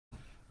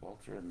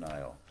Walter and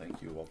Niall.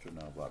 Thank you, Walter and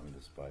Niall bought me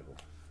this Bible.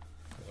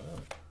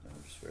 Wow. That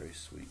was very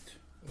sweet.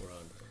 We're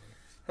on.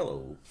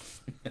 Hello.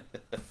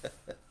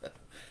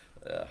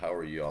 How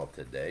are you all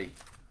today?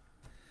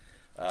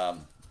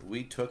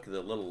 We took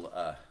the little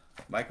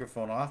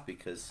microphone off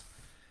because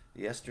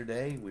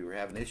yesterday we were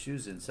having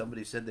issues and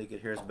somebody said they could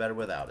hear us better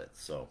without it.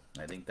 So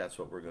I think that's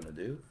what we're going to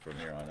do from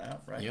here on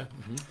out, right? Yeah.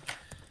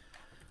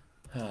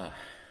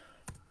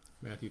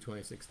 Matthew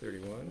 26:31.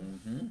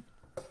 Mm-hmm.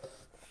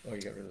 Oh,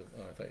 you got rid of.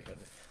 Oh, I thought you had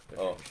to.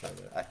 Oh, show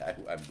that.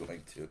 I'm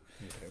going to.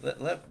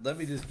 Okay. Let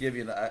me just give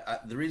you.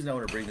 The reason I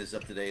want to bring this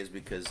up today is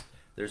because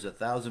there's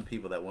 1,000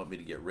 people that want me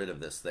to get rid of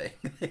this thing.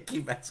 They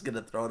keep asking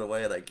to throw it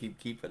away, and I keep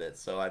keeping it.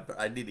 So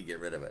I need to get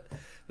rid of it.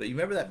 But you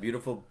remember that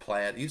beautiful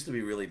plant? It used to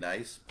be really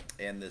nice.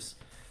 And this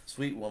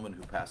sweet woman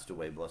who passed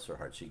away, bless her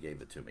heart, she gave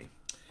it to me.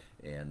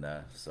 And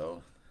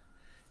so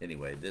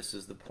anyway, this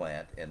is the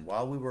plant. And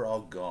while we were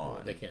all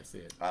gone, They can't see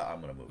it.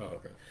 I'm going to move it.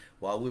 Okay.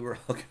 While we were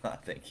all gone,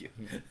 thank you.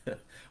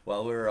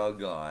 While we were all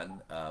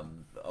gone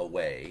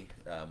away,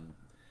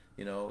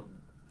 you know,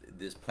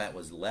 this plant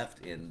was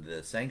left in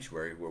the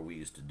sanctuary where we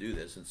used to do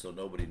this, and so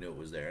nobody knew it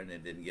was there, and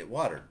it didn't get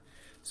watered.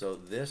 So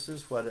this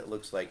is what it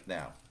looks like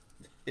now.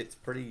 It's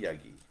pretty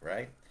yucky,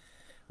 right?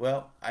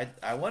 Well,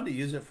 I wanted to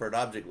use it for an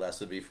object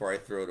lesson before I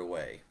throw it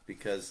away,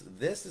 because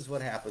this is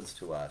what happens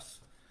to us.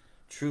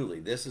 Truly,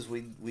 this is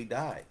we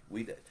die.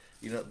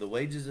 You know, the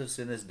wages of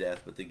sin is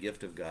death, but the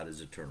gift of God is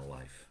eternal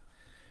life.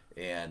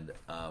 And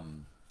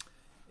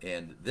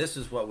this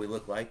is what we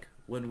look like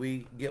when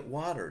we get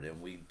watered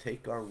and we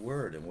take our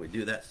word and we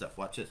do that stuff.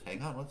 Watch this.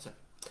 Hang on one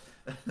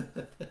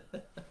second.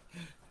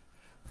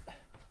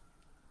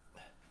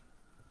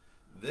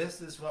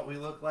 This is what we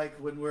look like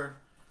when we're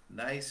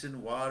nice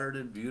and watered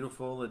and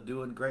beautiful and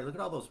doing great. Look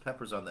at all those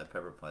peppers on that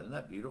pepper plant. Isn't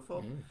that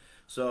beautiful? Mm.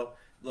 So,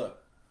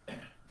 look.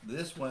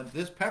 This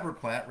pepper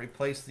plant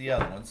replaced the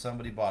other one.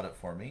 Somebody bought it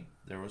for me.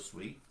 They were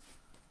sweet.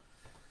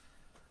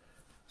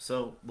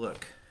 So,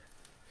 look.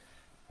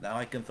 Now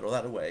I can throw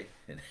that away.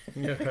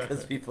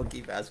 Because people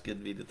keep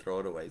asking me to throw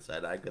it away. So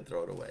I can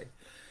throw it away.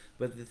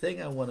 But the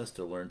thing I want us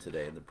to learn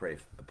today and to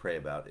pray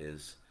about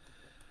is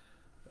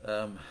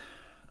I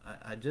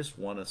just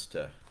want us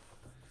to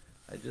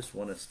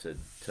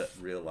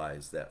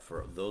realize that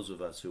for those of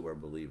us who are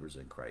believers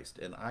in Christ,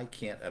 and I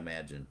can't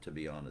imagine, to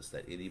be honest,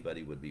 that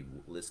anybody would be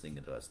listening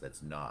to us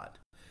that's not.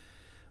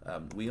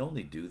 We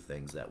only do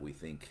things that we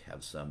think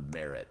have some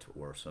merit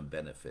or some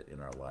benefit in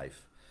our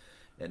life.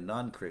 And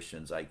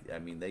non-Christians, I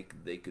mean,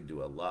 they could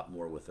do a lot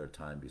more with their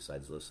time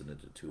besides listening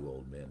to two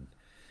old men,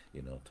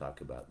 you know,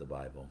 talk about the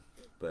Bible.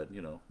 But,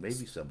 you know,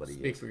 maybe somebody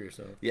Speak for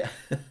yourself. Yeah.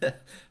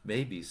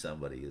 Maybe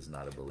somebody is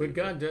not a believer. But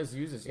God does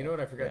use us. You know what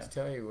I forgot to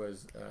tell you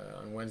was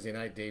on Wednesday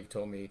night, Dave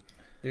told me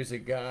there's a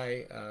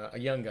guy, a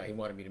young guy he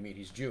wanted me to meet.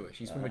 He's Jewish.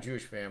 He's from a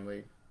Jewish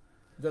family.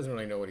 Doesn't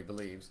really know what he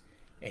believes.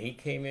 And he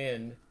came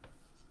in,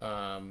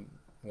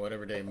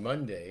 whatever day,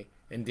 Monday,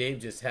 and Dave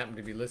just happened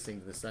to be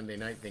listening to the Sunday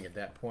night thing at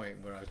that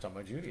point where I was talking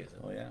about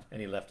Judaism. Oh, yeah.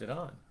 And he left it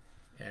on.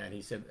 And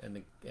he said,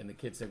 and the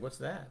kid said, "What's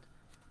that?"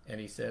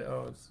 And he said,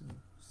 "Oh, it's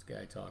this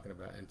guy talking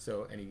about,"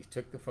 and he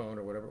took the phone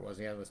or whatever it was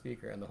he had on the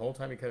speaker, and the whole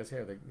time he cut his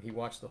hair, he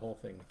watched the whole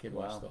thing. The kid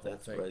watched the whole thing.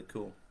 That's really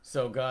cool.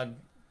 So God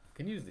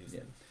can use these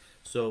things.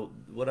 So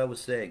what I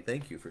was saying,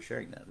 thank you for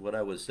sharing that. What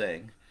I was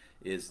saying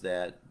is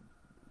that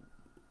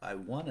I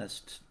want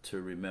us to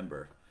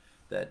remember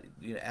that,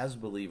 you know, as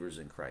believers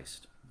in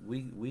Christ,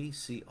 we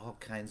see all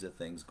kinds of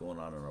things going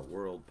on in our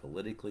world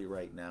politically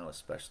right now,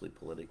 especially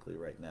politically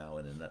right now,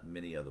 and in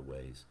many other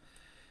ways,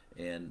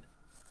 and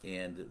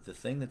the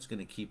thing that's going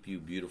to keep you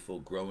beautiful,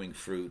 growing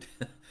fruit,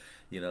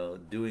 you know,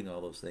 doing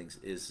all those things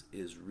is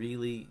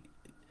really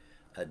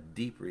a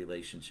deep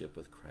relationship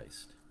with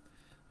Christ.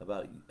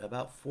 About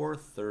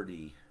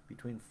 4:30,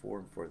 between 4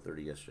 and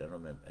 4:30 yesterday, I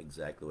don't remember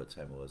exactly what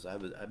time it was.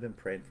 I've been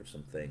praying for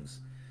some things,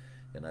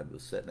 and I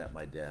was sitting at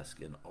my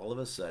desk, and all of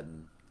a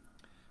sudden,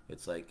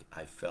 it's like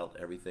I felt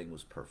everything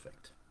was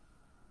perfect.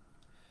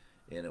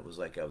 And it was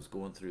like I was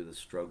going through the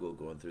struggle,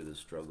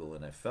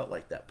 and I felt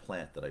like that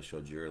plant that I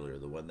showed you earlier,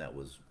 the one that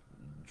was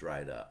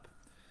dried up.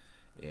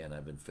 And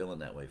I've been feeling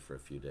that way for a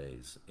few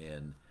days.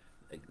 And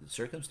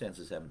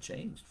circumstances haven't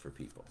changed for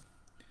people.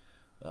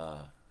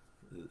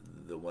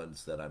 The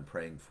ones that I'm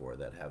praying for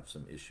that have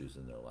some issues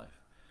in their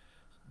life.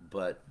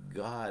 But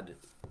God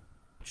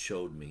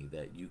showed me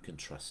that you can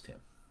trust Him.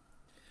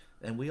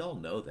 And we all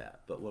know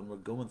that, but when we're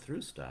going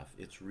through stuff,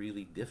 it's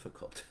really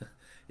difficult.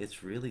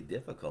 It's really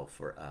difficult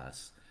for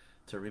us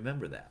to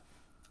remember that.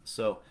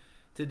 So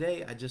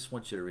today, I just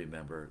want you to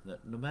remember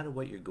that no matter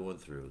what you're going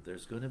through,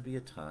 there's going to be a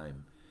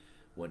time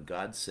when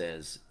God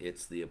says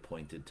it's the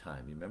appointed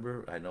time. You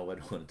remember, I know I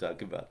don't want to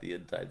talk about the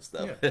end time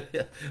stuff,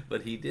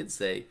 but He did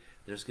say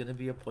there's going to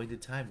be a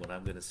appointed time when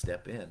I'm going to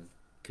step in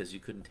because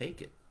you couldn't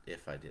take it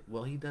if I did.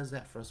 Well, He does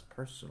that for us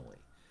personally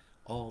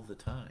all the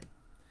time.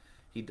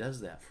 He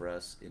does that for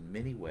us in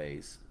many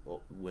ways.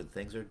 When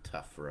things are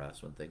tough for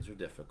us, when things are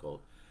difficult,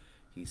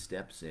 He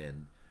steps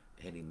in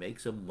and He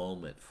makes a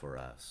moment for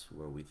us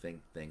where we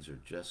think things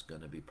are just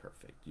going to be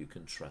perfect. You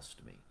can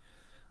trust me.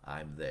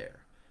 I'm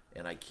there.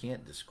 and I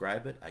can't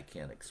describe it. I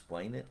can't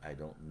explain it. I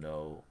don't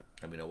know.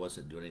 I mean, I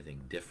wasn't doing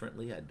anything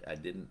differently. I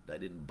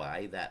didn't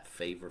buy that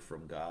favor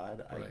from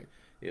God. Right.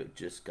 It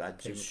just God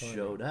Came just upon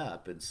showed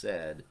up and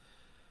said,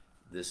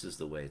 "This is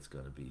the way it's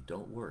going to be.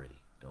 Don't worry.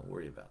 Don't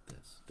worry about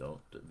this. Don't,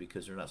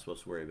 because you're not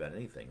supposed to worry about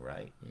anything,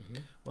 right?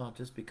 Well,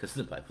 just because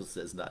the Bible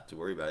says not to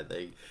worry about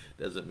anything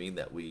doesn't mean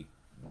that we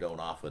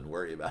don't often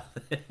worry about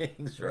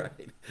things,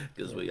 right?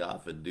 Because we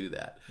often do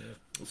that.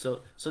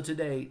 So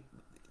today,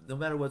 no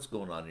matter what's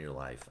going on in your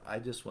life, I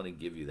just want to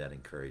give you that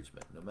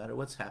encouragement. No matter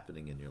what's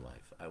happening in your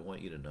life, I want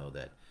you to know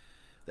that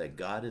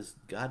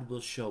God will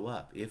show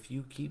up if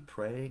you keep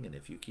praying and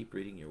if you keep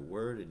reading your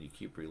Word and you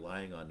keep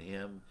relying on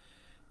Him.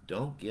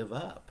 Don't give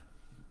up.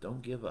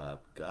 Don't give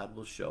up. God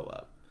will show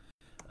up.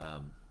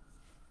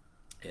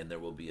 And there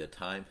will be a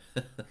time.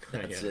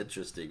 That's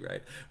interesting,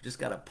 right? Just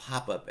got a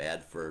pop-up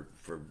ad for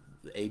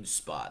age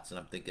spots, and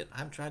I'm thinking,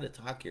 I'm trying to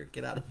talk here.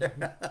 Get out of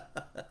there.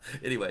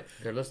 Anyway,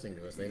 they're listening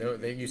to us. They know.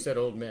 You said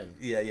old men.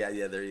 Yeah.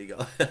 There you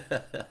go.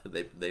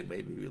 they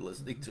may be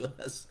listening to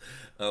us.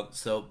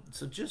 So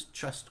just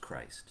trust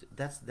Christ.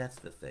 That's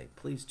the thing.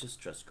 Please just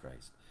trust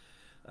Christ.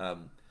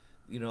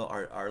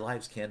 Our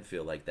lives can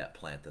feel like that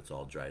plant that's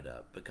all dried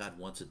up, but God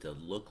wants it to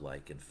look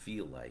like and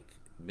feel like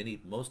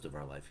most of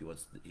our life.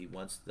 He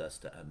wants us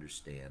to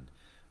understand,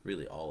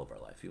 really all of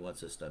our life. He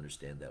wants us to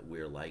understand that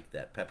we're like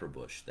that pepper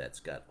bush that's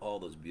got all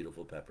those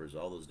beautiful peppers,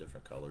 all those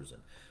different colors,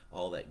 and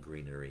all that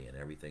greenery, and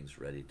everything's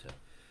ready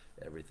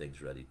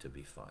to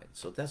be fine.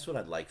 So that's what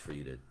I'd like for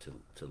you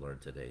to learn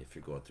today. If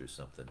you're going through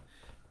something,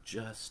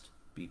 just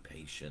be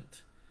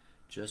patient,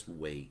 just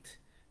wait,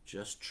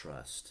 just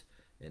trust,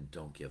 and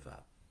don't give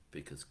up,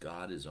 because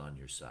God is on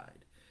your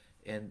side.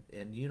 And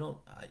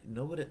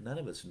none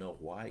of us know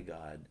why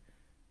God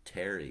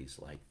tarries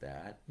like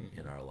that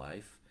in our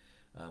life,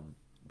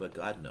 but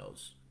God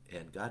knows,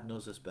 and God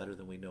knows us better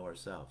than we know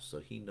ourselves. So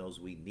He knows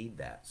we need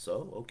that.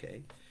 So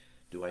okay,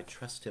 do I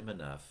trust Him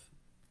enough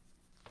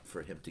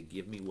for Him to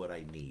give me what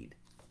I need?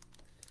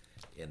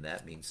 And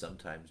that means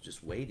sometimes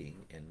just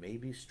waiting and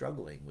maybe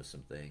struggling with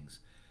some things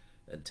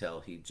until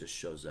He just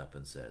shows up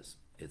and says,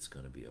 it's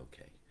going to be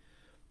okay.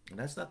 And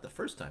that's not the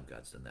first time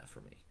God's done that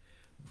for me,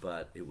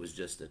 but it was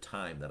just a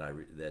time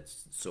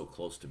that's so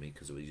close to me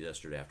because it was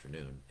yesterday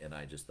afternoon, and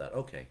I just thought,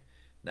 okay,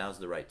 now's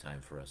the right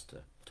time for us to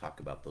talk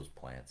about those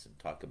plants and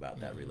talk about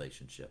that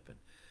relationship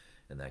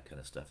and that kind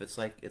of stuff. It's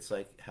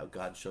like how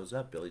God shows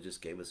up. Billy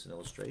just gave us an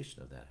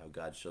illustration of that, how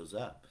God shows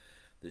up.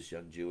 This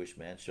young Jewish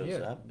man shows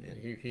up. And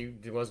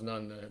he wasn't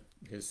on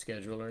his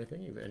schedule or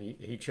anything, and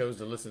he chose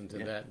to listen to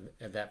that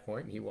at that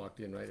point, and he walked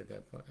in right at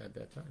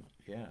that time.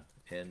 Yeah,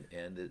 and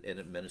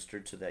it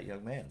ministered to that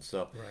young man.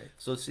 So right.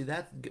 So see,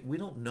 that we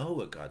don't know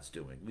what God's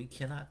doing. We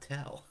cannot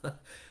tell,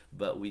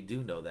 but we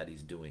do know that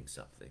He's doing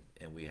something,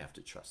 and we have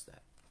to trust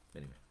that.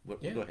 Anyway,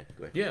 go ahead.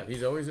 Yeah,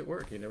 He's always at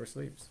work. He never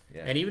sleeps.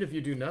 Yeah. And even if you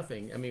do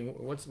nothing, I mean,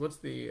 what's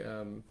the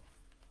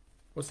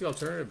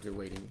alternative to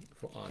waiting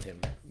on Him?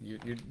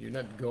 You're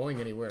not going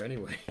anywhere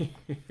anyway.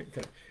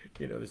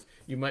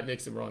 You might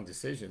make some wrong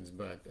decisions,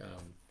 but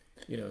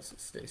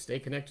stay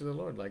connected to the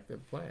Lord like the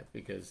plant,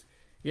 because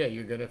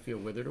you're gonna feel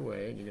withered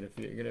away,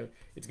 and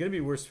it's gonna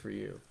be worse for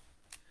you.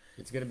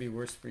 It's gonna be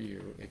worse for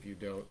you if you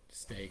don't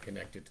stay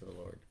connected to the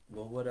Lord.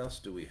 Well, what else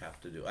do we have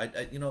to do?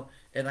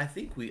 And I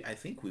think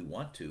we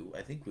want to.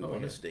 I think we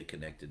want to stay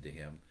connected to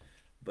Him.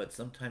 But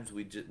sometimes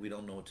we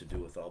don't know what to do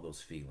with all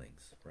those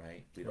feelings,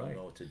 right? We don't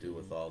know what to do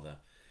with all the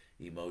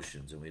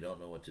emotions, and we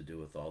don't know what to do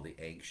with all the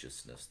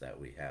anxiousness that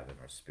we have in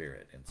our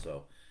spirit. And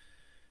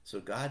so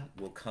God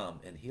will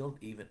come, and He'll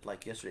even,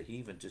 like yesterday, He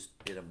even just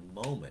in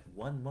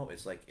one moment,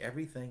 it's like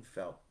everything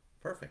felt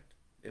perfect.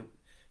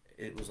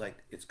 It was like,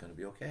 it's going to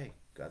be okay.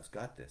 God's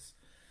got this,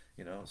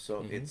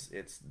 So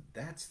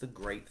that's the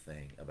great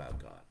thing about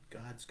God.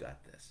 God's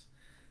got this,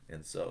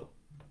 and so.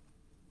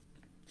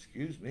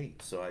 Excuse me.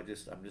 So I'm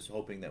just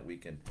hoping that we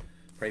can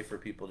pray for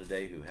people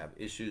today who have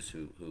issues,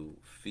 who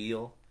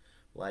feel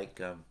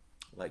like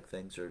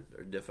things are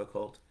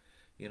difficult.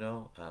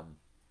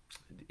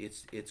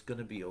 It's going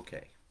to be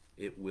okay.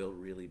 It will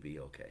really be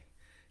okay.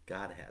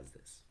 God has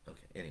this.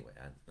 Okay. Anyway,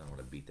 I don't want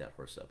to beat that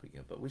horse up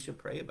again, but we should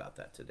pray about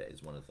that today.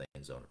 Is one of the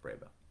things I want to pray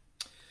about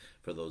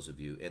for those of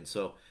you. And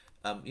so,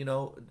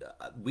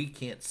 we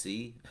can't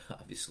see.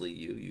 Obviously,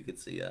 you can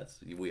see us.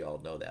 We all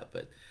know that,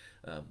 but.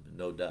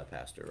 No duh,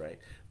 Pastor, right?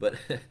 But,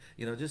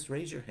 just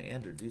raise your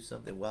hand or do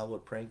something while we're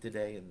praying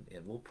today,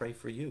 and we'll pray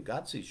for you.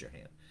 God sees your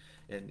hand.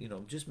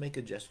 And, just make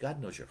a gesture. God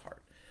knows your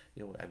heart.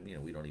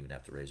 We don't even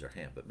have to raise our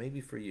hand. But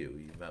maybe for you,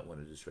 you might want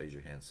to just raise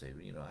your hand and say,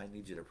 I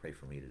need you to pray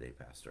for me today,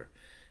 Pastor.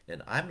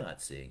 And I'm not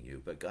seeing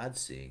you, but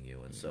God's seeing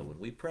you. And so when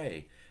we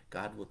pray,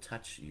 God will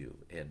touch you.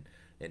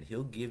 And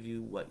He'll give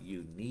you what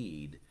you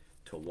need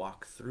to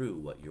walk through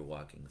what you're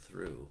walking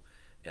through.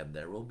 And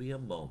there will be a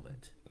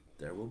moment.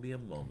 There will be a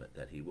moment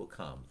that He will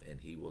come and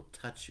He will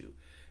touch you.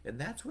 And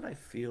that's what I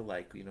feel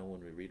like, when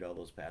we read all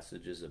those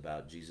passages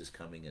about Jesus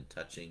coming and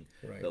touching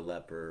the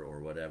leper or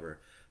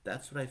whatever.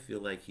 That's what I feel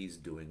like He's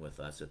doing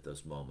with us at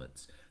those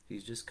moments.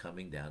 He's just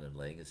coming down and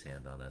laying His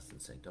hand on us and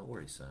saying, don't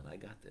worry, son, I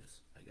got this.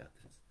 I got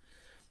this.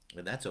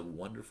 And that's a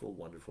wonderful,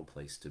 wonderful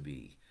place to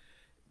be.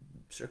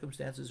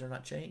 Circumstances are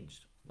not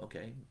changed.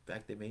 Okay. In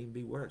fact, they may even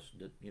be worse.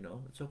 You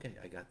know, it's okay.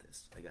 I got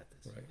this. I got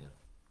this. Right. You know?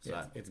 So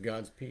Yeah, it's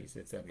God's peace.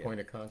 It's that point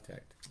of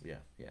contact. yeah,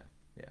 yeah,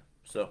 yeah.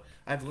 So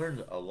I've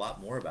learned a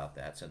lot more about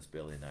that since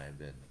Billy and I have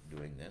been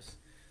doing this,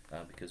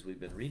 because we've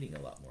been reading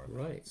a lot more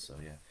about it. So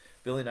yeah,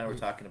 Billy and I were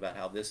talking about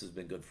how this has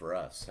been good for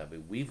us. I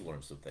mean, we've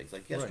learned some things.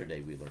 Like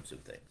yesterday, we learned some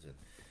things. And,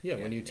 yeah,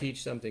 when you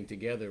teach something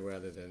together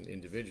rather than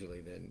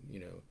individually, then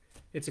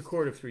it's a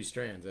cord of three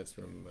strands. That's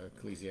from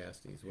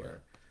Ecclesiastes,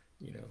 where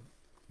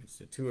it's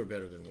the two are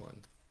better than one,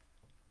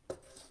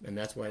 and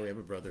that's why we have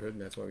a brotherhood,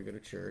 and that's why we go to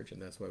church,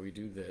 and that's why we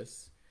do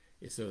this.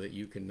 It's so that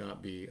you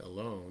cannot be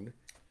alone.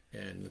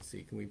 And let's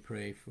see, can we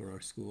pray for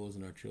our schools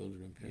and our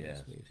children and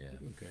parents, please? Yeah.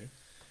 Okay.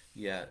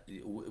 Yeah,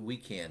 we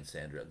can,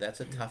 Sandra. That's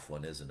a tough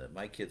one, isn't it?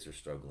 My kids are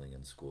struggling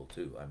in school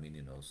too. I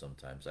mean,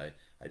 sometimes I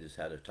just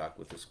had a talk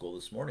with the school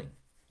this morning,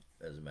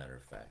 as a matter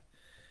of fact.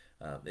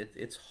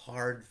 It's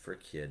hard for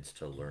kids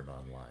to learn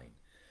online.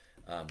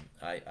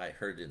 I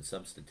heard in a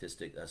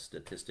statistic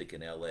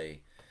in LA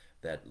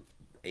that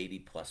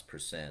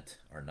 80+%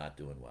 are not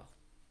doing well.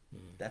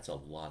 That's a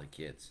lot of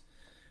kids.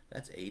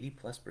 That's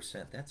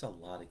 80+%. That's a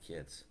lot of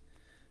kids.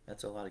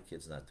 That's a lot of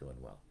kids not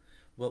doing well.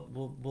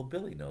 Well,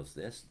 Billy knows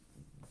this.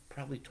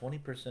 Probably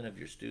 20% of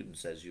your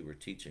students, as you were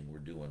teaching, were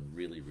doing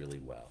really, really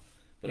well.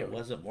 But it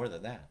wasn't more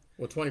than that.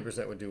 Well,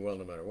 20% would do well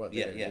no matter what.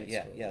 Yeah.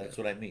 That's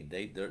what I mean.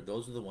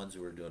 Those are the ones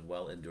who are doing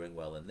well and doing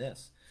well in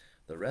this.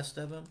 The rest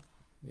of them,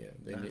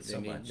 they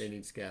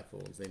need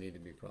scaffolds. They need to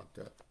be propped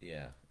up.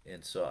 Yeah,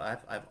 and so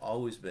I've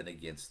always been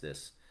against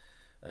this,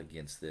 not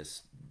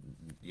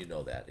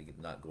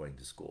going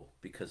to school,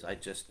 because I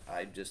just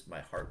my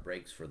heart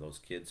breaks for those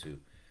kids who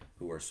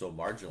are so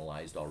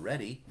marginalized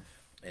already,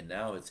 and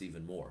now it's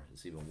even more.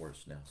 It's even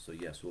worse now. So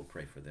yes, we'll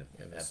pray for them.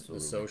 And absolutely.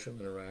 The social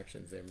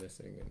interactions they're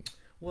missing.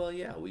 Well,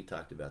 yeah, we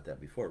talked about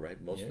that before,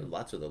 right?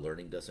 Lots of the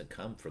learning doesn't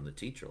come from the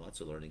teacher. Lots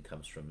of learning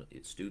comes from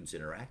students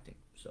interacting.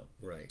 So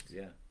right.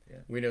 Yeah.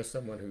 We know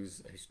someone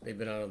they've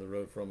been out on the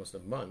road for almost a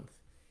month,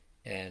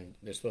 and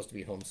they're supposed to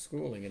be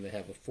homeschooling, and they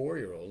have a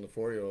 4-year-old. And the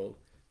 4-year-old,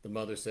 the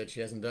mother said she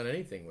hasn't done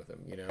anything with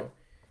him,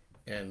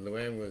 And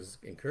Luann was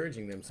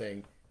encouraging them,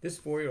 saying, this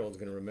 4-year-old is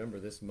going to remember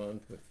this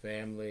month with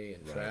family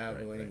and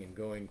traveling and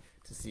going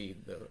to see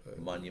the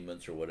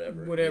monuments or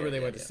whatever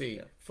they went to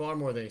see, far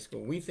more than any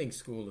school. We think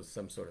school is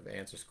some sort of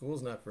answer.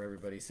 School's not for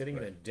everybody. Sitting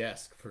in a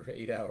desk for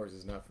 8 hours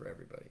is not for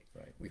everybody.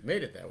 Right. We've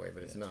made it that way,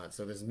 but it's not.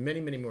 So there's many,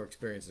 many more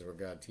experiences where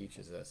God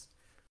teaches us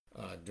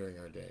during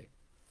our day.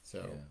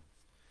 So,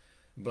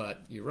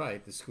 but you're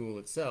right. The school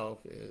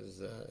itself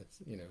is,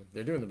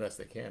 they're doing the best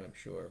they can, I'm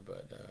sure,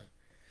 but.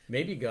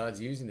 Maybe God's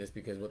using this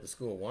because what the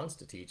school wants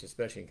to teach,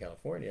 especially in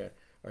California,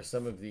 are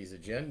some of these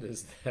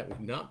agendas that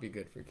would not be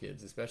good for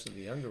kids, especially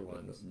the younger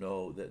ones.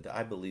 No,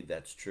 I believe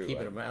that's true.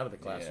 Keeping them out of the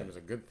classroom is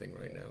a good thing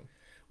right now.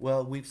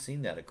 Well, we've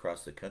seen that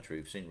across the country.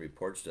 We've seen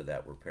reports to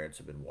that where parents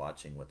have been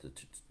watching what the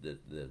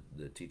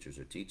teachers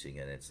are teaching,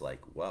 and it's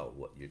like, wow,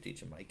 what you're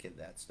teaching my kid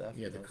that stuff?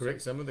 Yeah,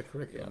 some of the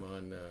curriculum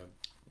on,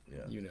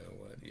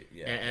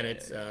 and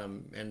it's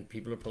and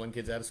people are pulling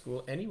kids out of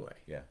school anyway.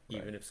 Yeah,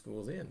 even if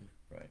school's in.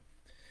 Right.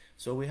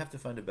 So we have to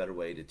find a better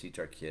way to teach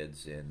our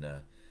kids, and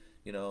the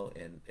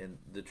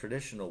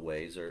traditional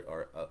ways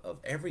are of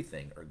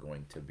everything are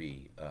going to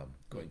be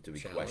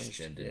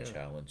questioned and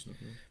challenged,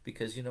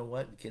 because you know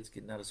what, kids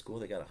getting out of school,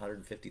 they got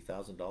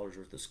 $150,000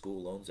 worth of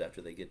school loans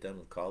after they get done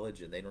with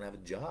college, and they don't have a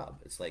job.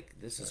 It's like,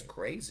 this is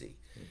crazy.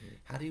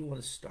 How do you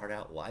want to start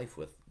out life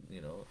with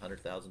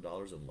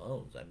 $100,000 in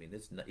loans? I mean,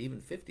 it's not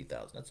even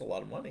 $50,000. That's a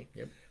lot of money.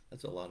 Yep,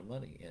 that's a lot of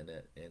money, and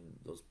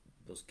those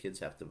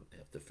kids have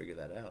to figure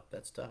that out.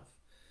 That's tough.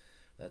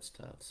 That's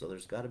tough. So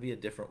there's got to be a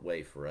different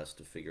way for us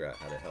to figure out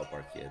how to help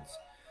our kids,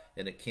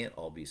 and it can't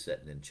all be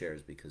sitting in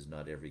chairs, because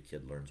not every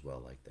kid learns well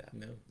like that.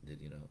 No,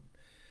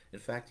 In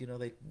fact,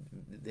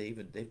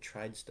 they've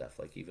tried stuff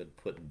like even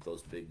putting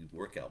those big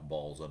workout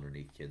balls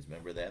underneath kids.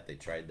 Remember that they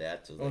tried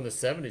that? So in the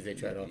 70s they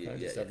tried all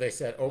kinds of stuff. They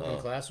said open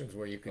classrooms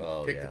where you could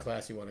pick the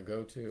class you want to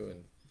go to,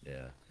 and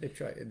they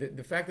try.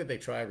 The fact that they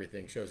try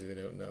everything shows you they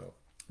don't know.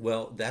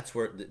 Well, that's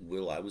where,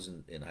 I was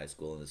in high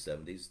school in the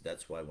 70s.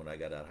 That's why when I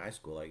got out of high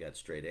school, I got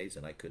straight A's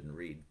and I couldn't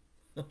read.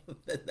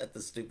 That's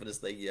the stupidest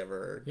thing you ever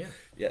heard.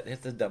 Yeah,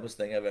 it's the dumbest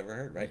thing I've ever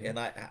heard, right? And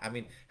I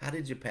mean, how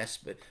did you pass?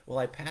 Well,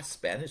 I passed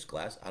Spanish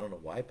class. I don't know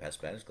why I passed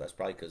Spanish class.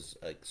 Probably because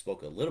I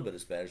spoke a little bit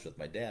of Spanish with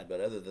my dad. But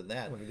other than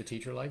that, the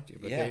teacher liked you.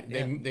 But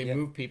they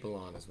move people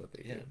on, is what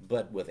they do.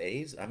 But with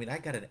A's, I mean, I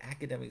got an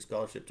academic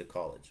scholarship to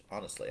college.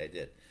 Honestly, I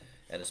did.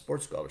 And a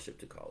sports scholarship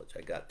to college.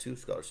 I got 2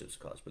 scholarships to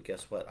college, but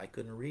guess what? I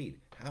couldn't read.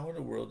 How in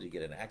the world do you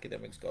get an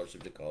academic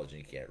scholarship to college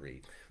and you can't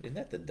read? Isn't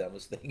that the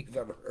dumbest thing you've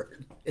ever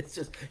heard? It's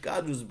just,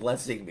 God was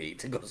blessing me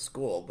to go to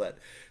school, but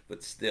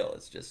still,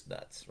 it's just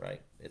nuts,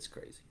 right? It's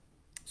crazy.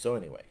 So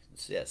anyway,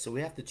 so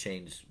we have to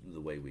change the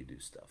way we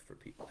do stuff for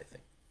people, I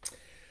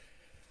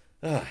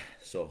think.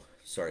 So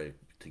sorry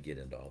to get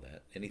into all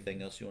that.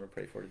 Anything else you want to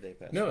pray for today,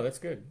 Pastor? No, that's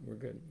good. We're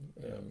good.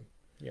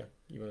 Yeah,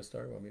 you want to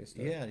start? Want me to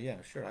start? Yeah,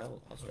 sure.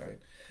 I'll start. Okay.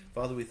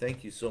 Father, we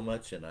thank you so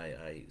much, and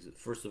I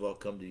first of all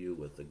come to you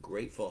with a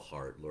grateful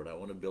heart, Lord. I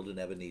want to build an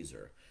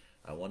Ebenezer.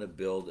 I want to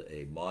build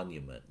a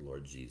monument,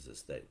 Lord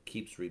Jesus, that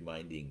keeps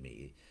reminding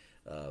me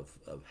of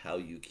how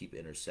you keep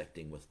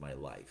intersecting with my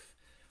life,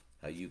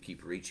 how you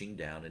keep reaching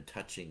down and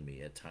touching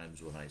me at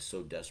times when I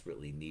so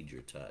desperately need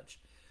your touch.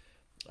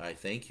 I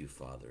thank you,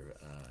 Father.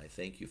 I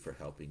thank you for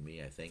helping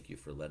me. I thank you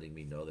for letting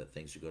me know that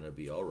things are going to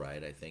be all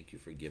right. I thank you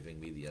for giving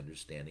me the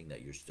understanding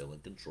that you're still in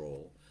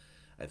control.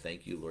 I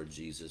thank you, Lord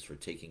Jesus, for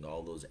taking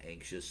all those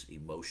anxious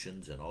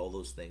emotions and all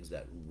those things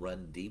that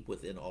run deep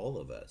within all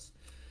of us.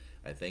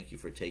 I thank you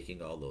for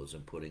taking all those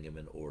and putting them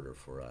in order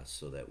for us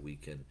so that we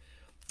can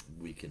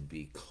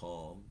be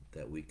calm,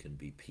 that we can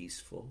be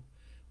peaceful,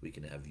 we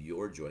can have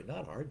your joy,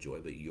 not our joy,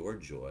 but your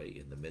joy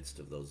in the midst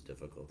of those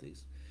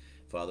difficulties.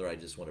 Father, I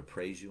just want to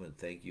praise you and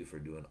thank you for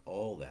doing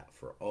all that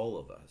for all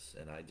of us.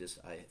 And I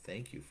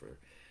thank you for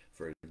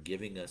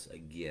giving us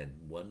again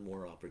one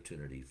more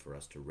opportunity for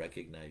us to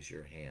recognize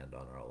your hand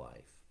on our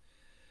life.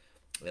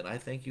 And I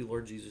thank you,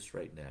 Lord Jesus,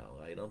 right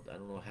now. I don't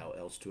know how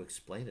else to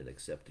explain it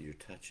except your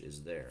touch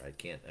is there.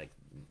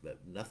 But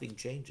nothing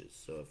changes.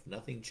 So if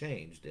nothing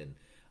changed and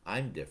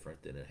I'm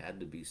different, then it had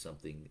to be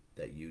something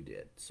that you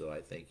did. So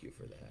I thank you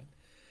for that.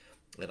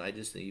 And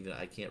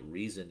I can't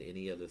reason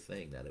any other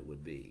thing that it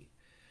would be.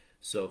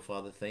 So,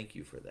 Father, thank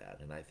you for that.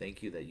 And I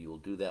thank you that you will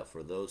do that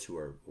for those who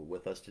are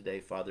with us today.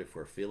 Father, if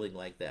we're feeling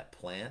like that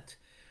plant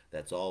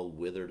that's all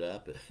withered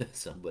up,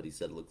 somebody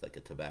said it looked like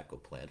a tobacco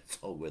plant. It's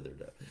all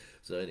withered up.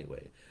 So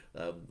anyway,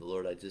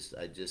 Lord, I just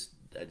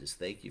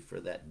thank you for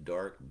that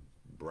dark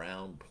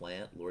brown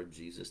plant, Lord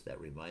Jesus,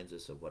 that reminds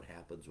us of what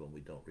happens when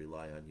we don't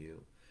rely on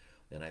you.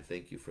 And I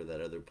thank you for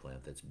that other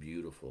plant that's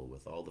beautiful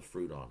with all the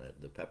fruit on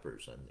it, the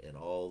peppers, and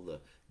all the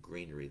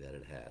greenery that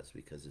it has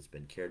because it's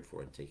been cared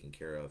for and taken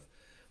care of.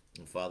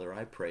 And Father,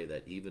 I pray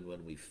that even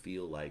when we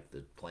feel like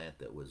the plant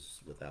that was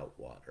without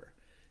water,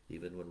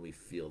 even when we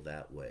feel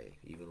that way,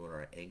 even when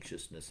our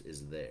anxiousness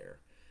is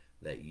there,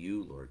 that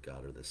you, Lord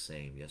God, are the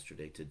same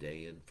yesterday,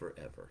 today, and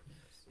forever.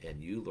 Yes.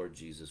 And you, Lord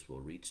Jesus, will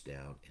reach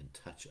down and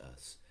touch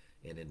us.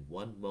 And in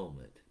one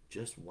moment,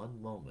 just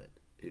one moment,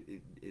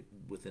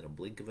 within a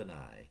blink of an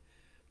eye,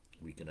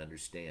 we can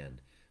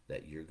understand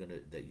that you've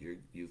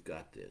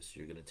got this.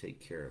 You're gonna take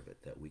care of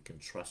it. That we can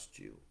trust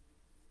you.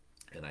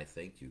 And I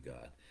thank you,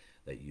 God,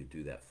 that you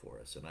do that for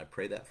us. And I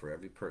pray that for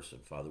every person.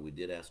 Father, we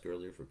did ask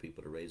earlier for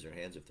people to raise their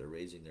hands. If they're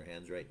raising their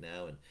hands right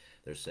now and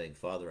they're saying,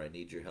 Father, I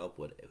need your help,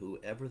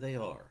 whoever they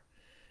are,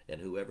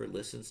 and whoever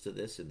listens to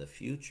this in the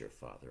future,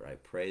 Father, I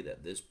pray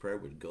that this prayer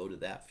would go to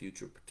that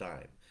future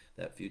time,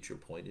 that future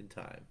point in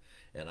time.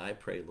 And I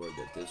pray, Lord,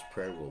 that this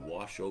prayer will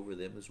wash over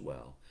them as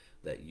well,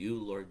 that you,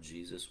 Lord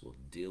Jesus, will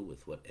deal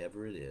with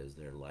whatever it is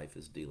their life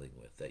is dealing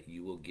with, that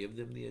you will give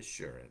them the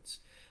assurance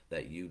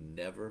that you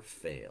never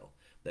fail,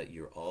 that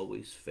you're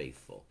always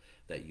faithful,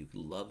 that you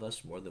love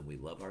us more than we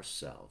love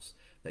ourselves,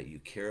 that you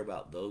care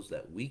about those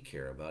that we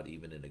care about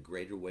even in a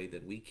greater way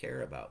than we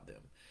care about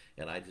them.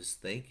 And I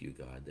just thank you,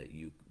 God, that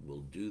you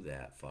will do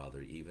that,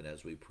 Father, even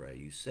as we pray.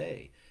 You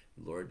say,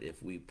 Lord,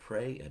 if we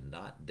pray and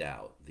not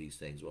doubt, these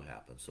things will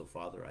happen. So,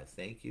 Father, I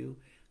thank you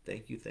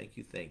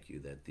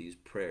that these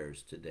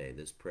prayers today,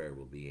 this prayer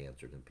will be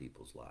answered in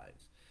people's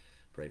lives.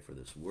 Pray for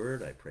this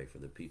word. I pray for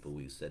the people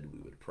we said we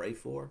would pray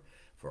for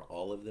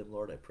all of them,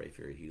 Lord. I pray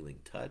for your healing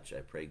touch.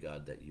 I pray,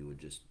 God, that you would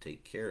just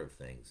take care of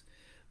things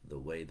the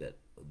way that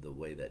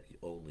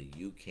only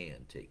you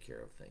can take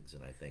care of things.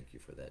 And I thank you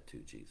for that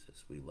too,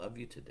 Jesus. We love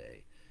you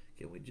today.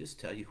 Can we just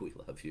tell you we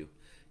love you?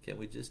 Can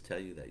we just tell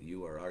you that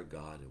you are our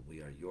God and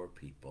we are your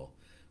people?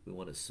 We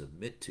want to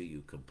submit to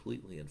you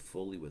completely and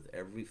fully with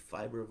every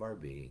fiber of our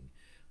being.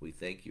 We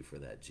thank you for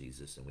that,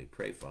 Jesus. And we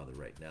pray, Father,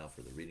 right now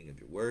for the reading of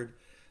your word.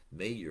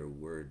 May your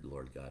word,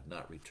 Lord God,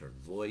 not return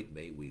void.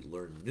 May we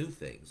learn new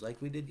things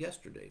like we did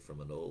yesterday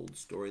from an old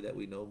story that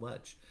we know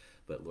much.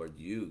 But Lord,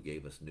 you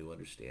gave us new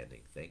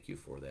understanding. Thank you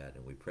for that.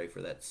 And we pray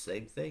for that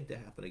same thing to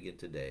happen again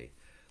today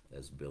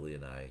as Billy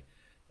and I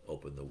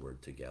open the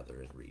word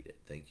together and read it.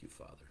 Thank you,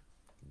 Father.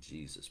 In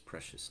Jesus'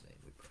 precious name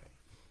we pray.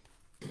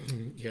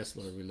 Yes,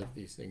 Lord, we lift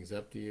these things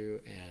up to you.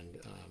 And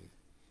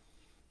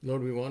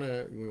Lord, we want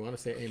to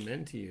say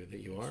amen to you,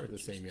 that you are the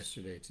same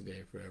yesterday,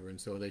 today, forever. And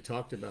so they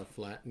talked about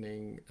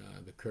flattening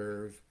the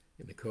curve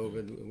in the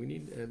COVID. We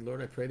need,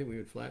 Lord, I pray that we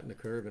would flatten the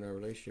curve in our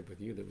relationship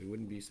with you, that we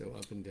wouldn't be so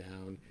up and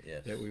down,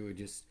 yes, that we would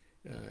just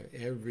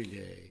every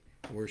day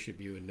worship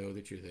you and know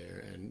that you're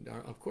there. And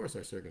of course,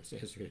 our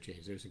circumstances are going to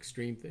change. There's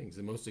extreme things.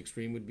 The most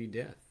extreme would be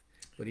death.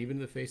 But even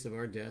in the face of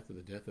our death or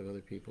the death of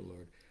other people,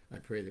 Lord, I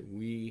pray that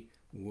we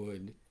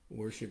would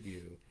worship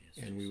you,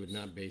 and we would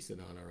not base it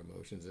on our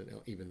emotions,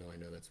 even though I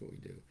know that's what we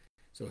do.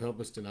 So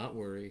help us to not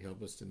worry.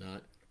 Help us to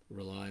not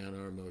rely on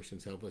our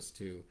emotions. Help us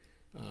to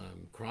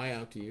cry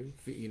out to you,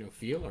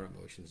 feel our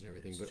emotions and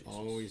everything, but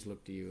always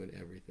look to you in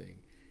everything.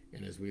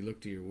 And as we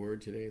look to your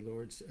word today,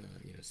 Lord,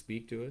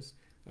 speak to us.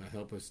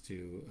 Help us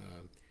to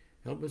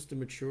Help us to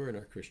mature in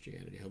our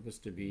Christianity. Help us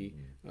to be,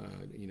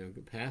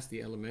 past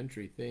the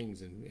elementary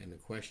things and the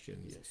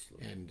questions. Yes,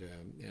 Lord.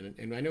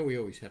 And I know we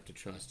always have to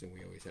trust and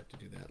we always have to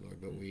do that,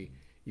 Lord. But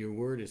your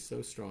word is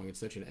so strong. It's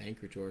such an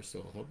anchor to our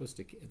soul. Help us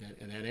to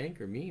that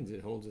anchor means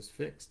it holds us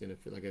fixed in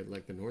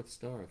like the North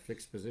Star, a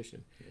fixed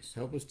position. Yes.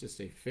 Help us to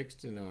stay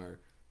fixed in our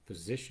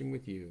position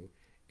with you,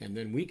 and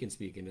then we can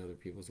speak into other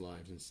people's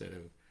lives instead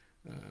of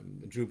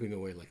drooping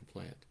away like a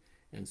plant.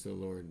 And so,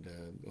 Lord,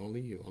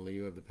 only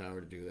you have the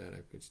power to do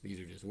that. These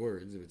are just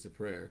words, it's a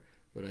prayer,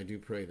 but I do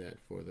pray that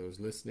for those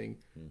listening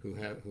who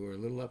are a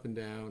little up and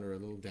down, or a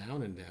little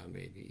down and down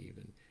maybe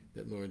even,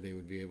 that, Lord, they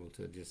would be able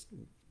to just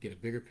get a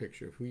bigger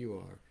picture of who you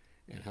are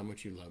and how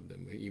much you love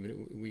them.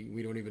 Even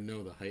we don't even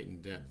know the height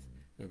and depth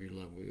of your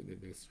love.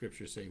 The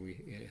scriptures say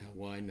how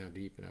wide and how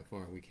deep and how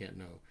far we can't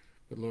know.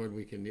 But, Lord,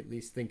 we can at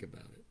least think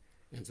about it.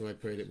 And so I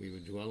pray that we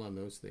would dwell on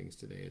those things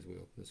today as we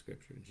open the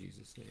scripture in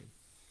Jesus' name.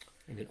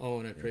 And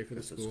I pray for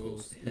the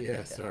schools.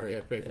 Yeah, sorry.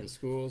 I pray for the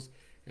schools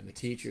and the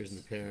teachers and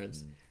the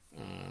parents.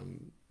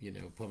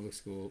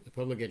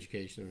 Public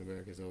education in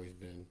America has always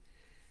been,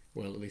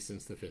 well, at least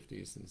since the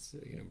 50s, since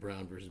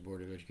Brown versus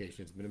Board of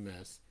Education, it's been a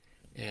mess.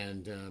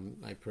 And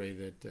I pray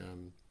that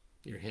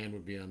your hand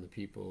would be on the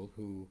people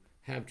who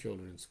have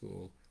children in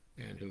school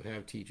and who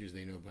have teachers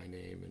they know by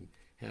name and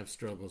have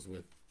struggles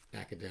with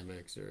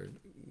academics or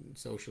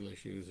social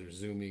issues or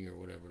Zooming or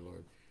whatever,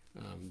 Lord.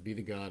 Be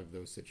the God of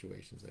those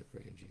situations, I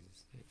pray in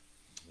Jesus' name.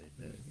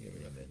 Amen.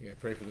 Amen. Yeah,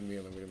 pray for the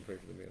meal, and we didn't pray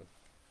for the meal.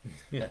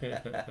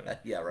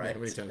 Yeah, right. How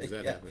many times does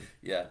that happen?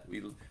 Yeah,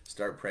 we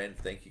start praying,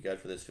 thank you God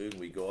for this food,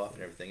 and we go off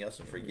and everything else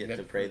and forget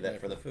to pray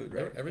that for the food,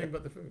 right? Everything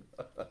but the food.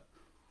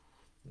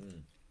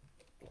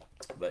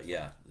 But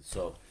yeah,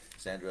 so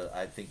Sandra,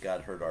 I think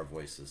God heard our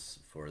voices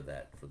for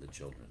that, for the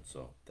children.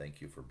 So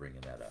thank you for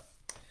bringing that up.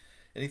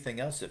 Anything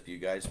else, if you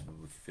guys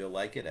feel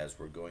like it as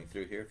we're going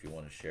through here, if you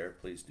want to share,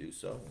 please do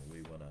so.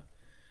 We want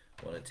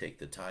to take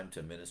the time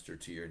to minister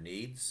to your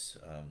needs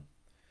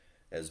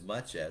as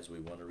much as we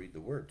want to read the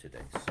Word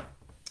today. So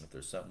if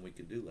there's something we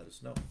can do, let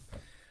us know.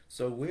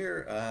 So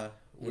we're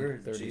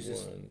 31.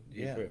 Jesus.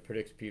 Yeah,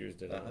 predicts Peter's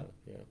denial.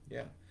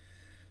 yeah.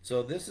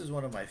 So this is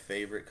one of my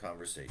favorite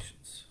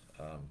conversations.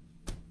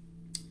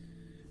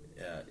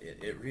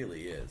 It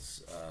really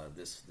is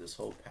this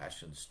whole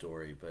passion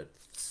story, but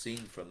seen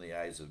from the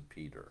eyes of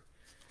Peter.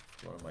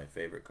 One of my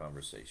favorite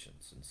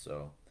conversations. And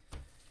so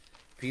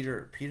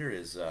Peter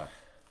is a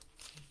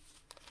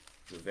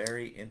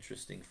very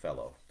interesting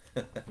fellow.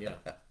 Yeah.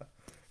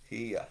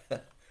 He's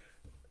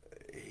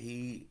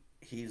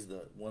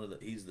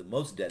the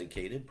most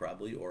dedicated,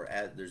 probably,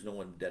 there's no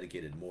one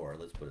dedicated more.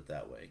 Let's put it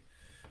that way.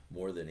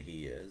 More than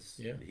he is.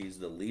 Yeah. He's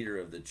the leader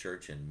of the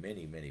church in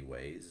many, many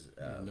ways.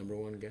 Number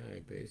one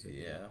guy,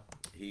 basically. Yeah.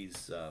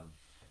 He's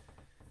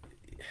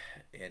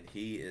and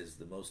he is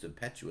the most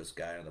impetuous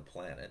guy on the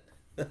planet.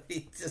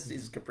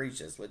 He's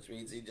capricious, which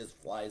means he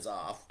just flies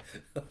off.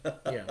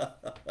 Yeah.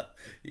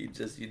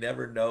 You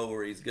never know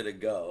where he's gonna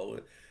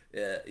go.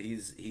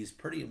 He's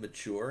pretty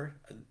immature,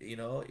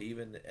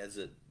 even as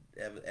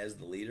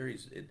the leader.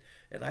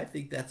 And I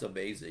think that's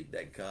amazing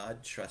that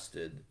God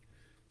trusted,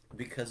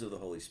 because of the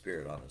Holy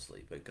Spirit,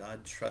 honestly, but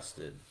God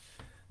trusted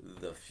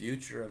the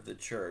future of the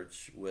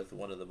church with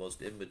one of the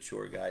most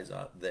immature guys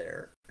out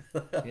there.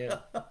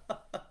 Yeah.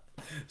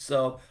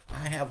 So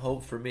I have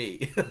hope for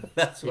me.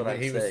 That's what I'm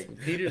saying.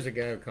 Peter's a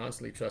guy who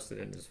constantly trusted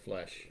in his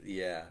flesh.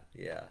 Yeah.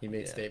 He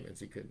made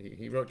statements he couldn't.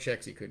 He wrote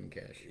checks he couldn't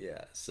cash.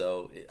 Yeah.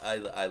 So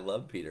I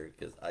love Peter,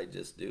 because I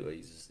just do.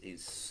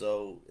 He's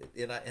so,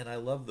 and I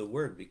love the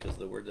Word, because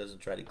the Word doesn't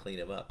try to clean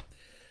him up.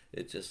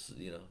 It just,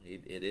 he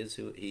is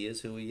who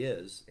he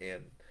is,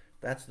 and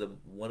that's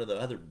one of the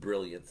other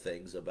brilliant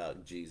things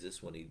about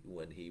Jesus when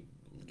he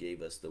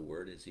gave us the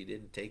Word, is he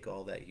didn't take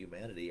all that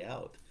humanity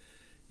out.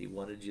 He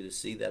wanted you to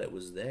see that it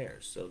was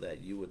there, so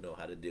that you would know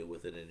how to deal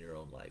with it in your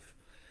own life,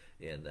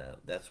 and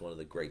that's one of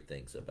the great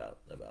things about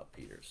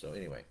Peter. So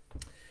anyway,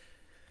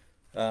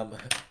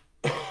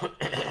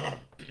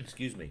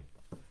 excuse me.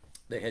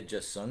 They had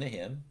just sung a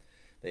hymn.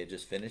 They had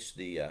just finished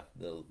the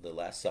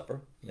Last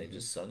Supper. They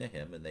just sung a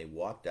hymn, and they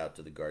walked out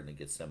to the Garden of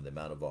Gethsemane, the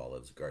Mount of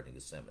Olives, Garden of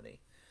Gethsemane.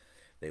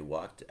 They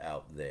walked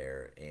out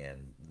there,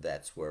 and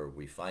that's where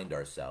we find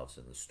ourselves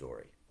in the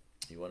story.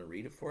 You want to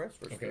read it for us,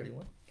 verse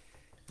 31?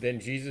 Then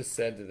Jesus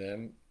said to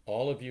them,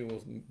 "All of you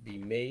will be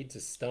made to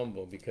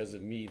stumble because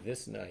of me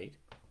this night,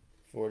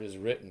 for it is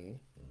written,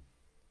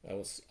 I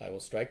will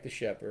strike the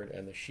shepherd,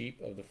 and the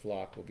sheep of the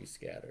flock will be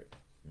scattered.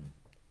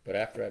 But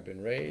after I've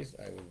been raised,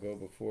 I will go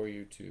before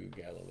you to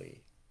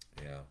Galilee."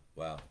 Yeah,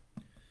 wow.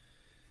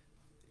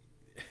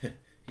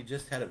 He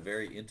just had a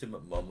very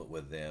intimate moment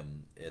with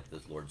them at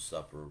this Lord's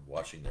Supper,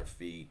 washing their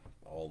feet.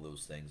 All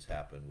those things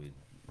happened.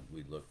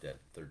 We looked at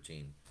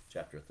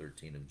chapter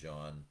 13 of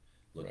John,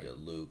 looked at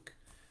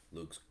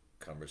Luke's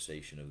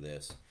conversation of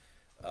this.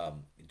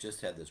 He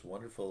just had this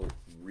wonderful,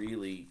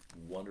 really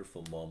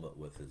wonderful moment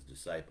with his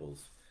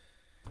disciples.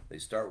 They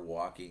start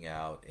walking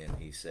out, and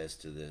he says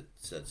to them,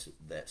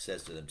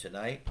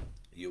 "Tonight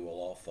you will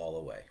all fall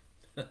away."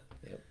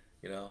 Yep.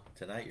 You know,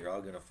 tonight you're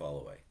all gonna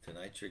fall away.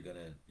 Tonight you're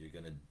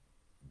gonna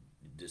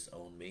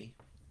disown me.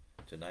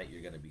 Tonight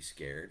you're gonna be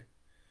scared.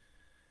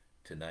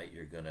 Tonight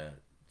you're gonna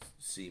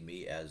see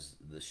me as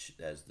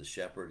the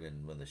shepherd,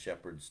 and when the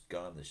shepherd's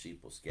gone, the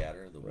sheep will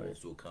scatter. The Right.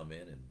 wolves will come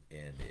in,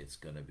 and it's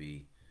gonna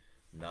be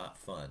not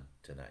fun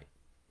tonight.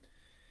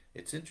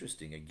 It's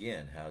interesting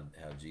again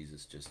how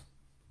Jesus just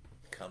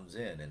comes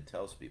in and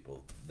tells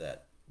people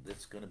that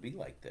it's going to be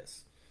like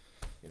this.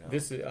 You know,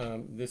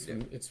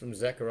 It's from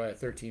Zechariah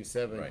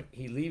 13:7. Right.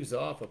 He leaves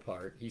off a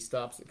part. He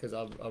stops because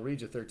I'll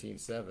read you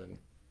 13:7.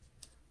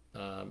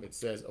 It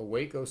says,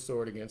 "Awake, O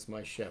sword, against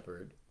my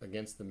shepherd,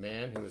 against the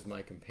man who is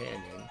my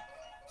companion,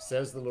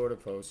 says the Lord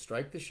of hosts.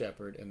 Strike the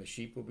shepherd, and the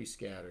sheep will be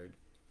scattered."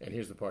 And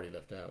here's the part he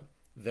left out.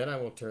 "Then I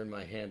will turn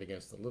my hand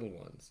against the little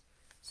ones."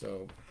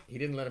 So he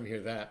didn't let him hear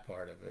that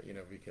part of it,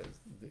 because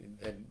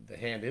the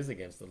hand is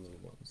against the little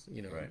ones,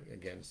 Right.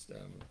 against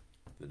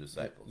the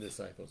disciples. the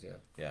disciples, yeah.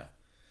 Yeah,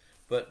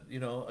 but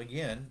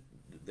again,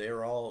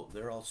 they're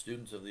all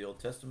students of the Old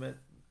Testament.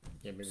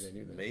 Yeah, maybe they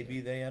knew that.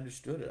 Maybe they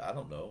understood it. I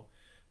don't know,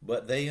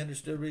 but they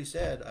understood what he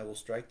said. I will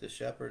strike the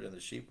shepherd, and the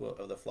sheep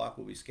of the flock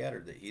will be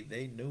scattered.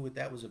 They knew what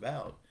that was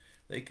about.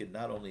 They could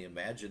not only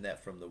imagine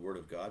that from the Word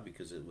of God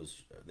because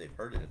they've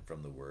heard it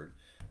from the Word,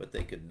 but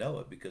they could know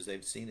it because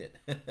they've seen it.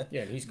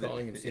 Yeah, and he's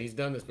calling him. He's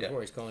done this before.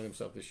 Yeah. He's calling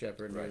himself the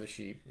shepherd, and Right. we're the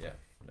sheep. Yeah.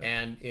 No.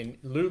 And in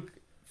Luke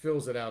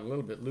fills it out a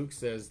little bit. Luke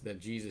says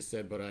that Jesus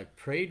said, "But I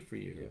prayed for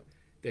you, Yeah.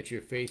 that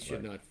your faith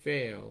should Right. not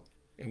fail,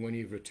 and when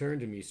you've returned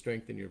to me,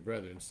 strengthen your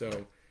brethren."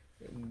 So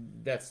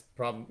that's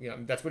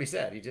problem. That's what he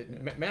said.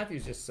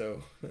 Matthew's just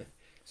so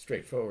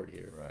straightforward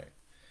here. Right.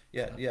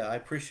 Yeah. I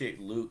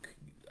appreciate Luke.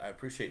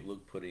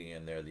 Putting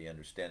in there the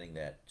understanding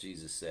that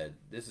Jesus said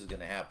this is going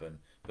to happen,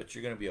 but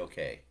you're going to be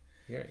okay.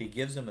 Yeah. He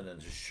gives them an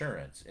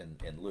assurance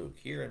in Luke.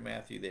 Here in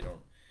Matthew,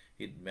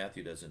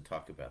 Matthew doesn't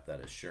talk about that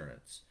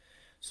assurance.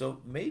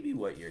 So maybe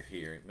what you're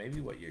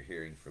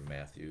hearing from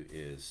Matthew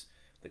is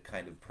the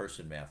kind of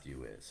person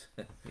Matthew is.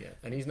 Yeah,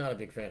 and he's not a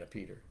big fan of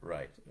Peter,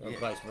 Right. or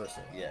vice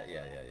versa. Yeah.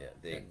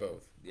 They And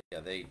both. Yeah,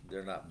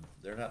 they're not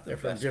the They're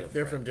from best of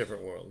they're from friends.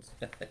 different worlds.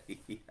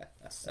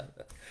 Yes.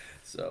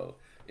 So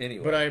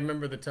anyway, But I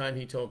remember the time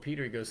he told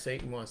Peter, he goes,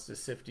 "Satan wants to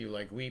sift you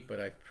like wheat, but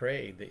I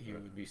prayed that you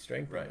would be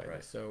strengthened Right, by right,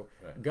 this." So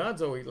right.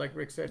 God's always, like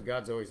Rick said,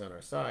 God's always on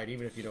our side.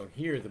 Even if you don't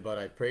hear the "but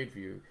I prayed for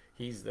you,"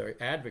 he's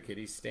the advocate.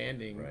 He's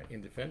standing Right.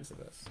 in defense of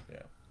us.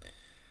 Yeah.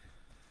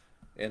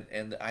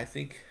 And I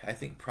think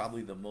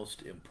probably the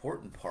most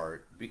important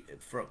part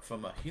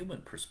from a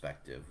human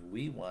perspective,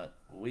 we want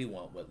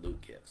what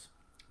Luke gives.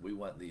 We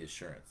want the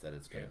assurance that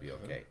it's going to be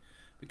okay,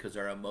 because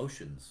our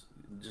emotions,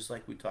 just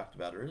like we talked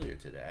about earlier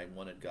today, I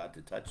wanted God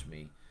to touch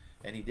me,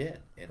 and He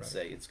did, and Right.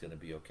 say it's going to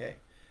be okay.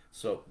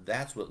 So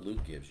that's what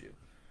Luke gives you,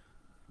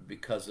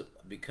 because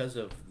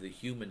of the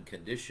human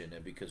condition,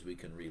 and because we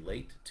can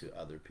relate to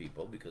other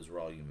people, because we're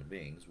all human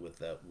beings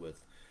with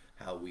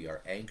how we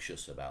are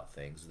anxious about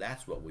things.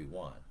 That's what we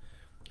want.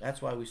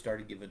 That's why we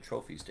started giving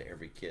trophies to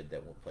every kid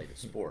that played a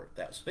sport.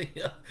 That's why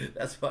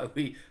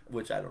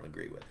which I don't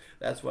agree with.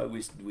 That's why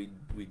we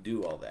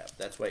do all that.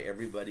 That's why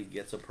everybody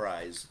gets a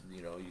prize.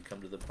 You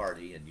come to the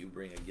party and you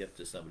bring a gift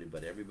to somebody,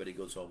 but everybody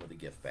goes home with a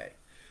gift bag,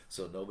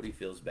 so nobody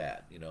feels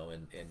bad.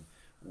 And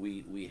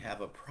we have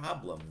a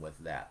problem with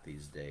that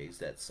these days.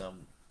 That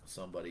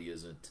somebody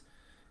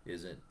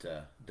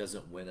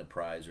doesn't win a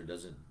prize, or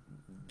doesn't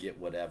get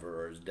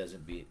whatever, or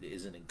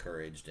isn't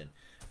encouraged, and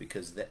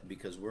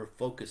because we're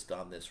focused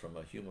on this from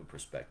a human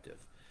perspective.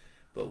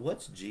 But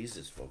what's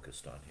Jesus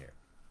focused on here?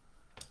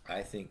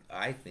 I think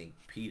Matthew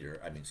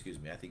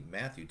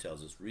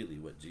tells us really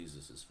what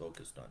Jesus is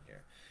focused on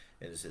here.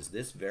 And it says,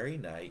 "This very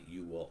night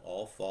you will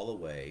all fall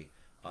away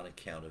on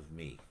account of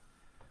me.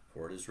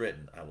 For it is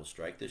written, I will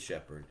strike the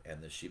shepherd,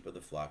 and the sheep of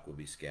the flock will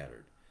be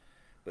scattered."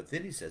 But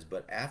then he says,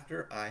 "But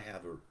after I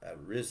have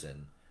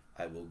arisen,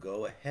 I will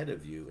go ahead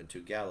of you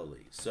into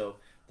Galilee." So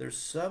there's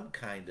some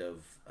kind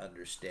of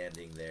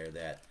understanding there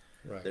that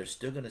Right. they're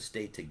still going to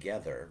stay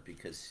together,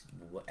 because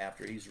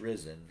after he's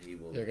risen,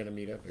 They're going to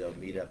meet up. they'll again.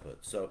 meet up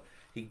with. So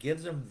he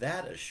gives them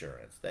that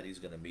assurance that he's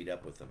going to meet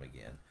up with them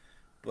again.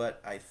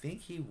 But I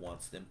think he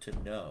wants them to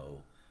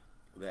know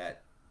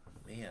that,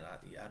 man,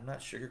 I'm not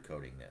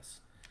sugarcoating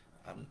this.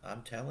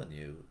 I'm telling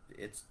you,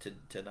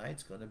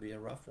 tonight's going to be a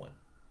rough one.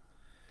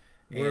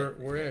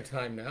 We're in a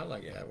time now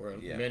like Yeah, that where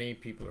yeah. many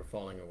people are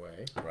falling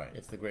away. Right.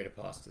 It's the great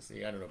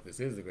apostasy. I don't know if this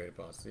is the great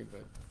apostasy,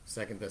 but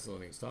 2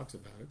 Thessalonians talks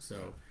about it.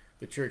 So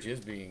the church is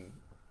being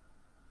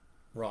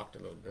rocked a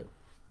little bit.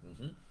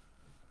 Mm-hmm.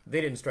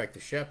 They didn't strike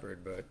the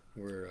shepherd, but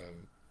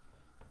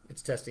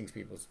it's testing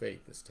people's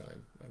faith this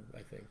time,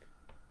 I think.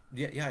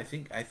 Yeah. I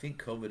think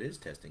COVID is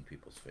testing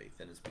people's faith,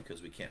 and it's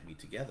because we can't meet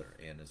together,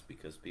 and it's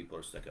because people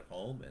are stuck at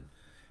home,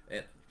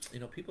 and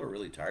people are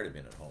really tired of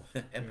being at home,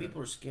 and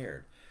people are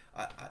scared.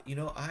 I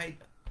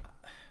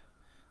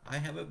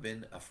haven't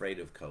been afraid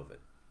of COVID.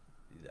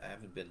 I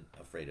haven't been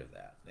afraid of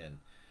that, and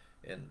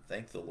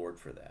thank the Lord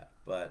for that.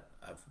 But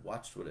I've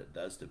watched what it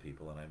does to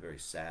people, and I'm very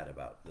sad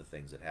about the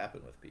things that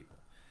happen with people.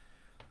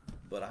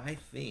 But I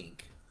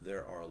think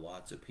there are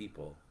lots of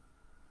people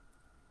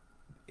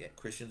yeah,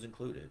 Christians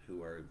included,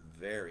 who are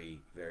very,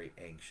 very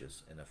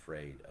anxious and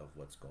afraid of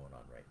what's going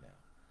on right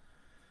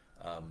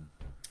now.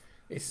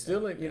 It's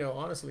still,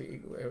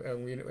 honestly,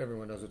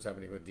 everyone knows what's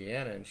happening with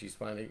Deanna, and she's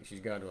gone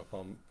to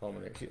a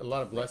pulmonary. A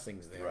lot of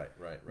blessings there.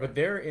 Right. But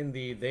they're in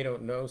the they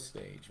don't know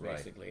stage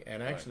basically, Right.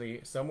 and actually,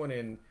 someone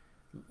in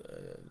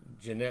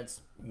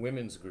Jeanette's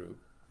women's group,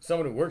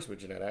 someone who works with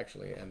Jeanette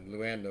actually, and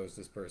Luann knows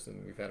this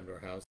person. We've had him to our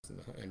house,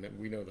 and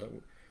we know that.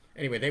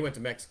 Anyway, they went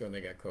to Mexico and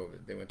they got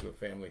COVID. They went to a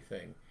family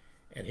thing,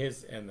 and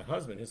the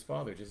husband, his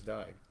father, just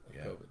died of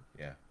COVID.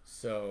 Yeah.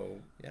 So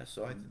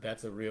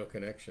that's a real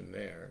connection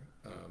there.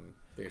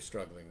 They're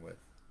struggling with.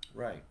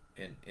 Right,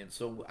 and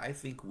so I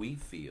think we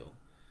feel,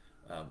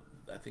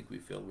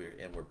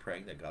 we're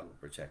praying that God will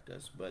protect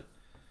us. But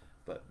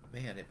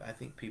man, I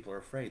think people are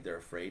afraid. They're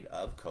afraid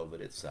of COVID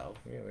itself.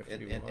 Yeah,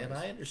 and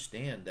I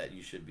understand that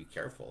you should be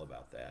careful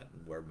about that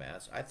and wear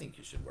masks. I think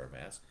you should wear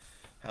masks.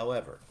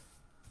 However,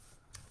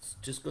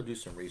 just go do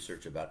some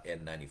research about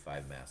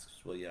N95 masks.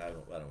 Well, yeah, I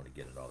don't want to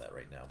get into all that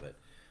right now, but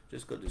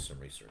just go do some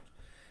research.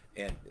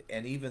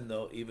 And even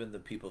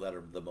the people that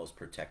are the most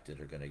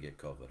protected are going to get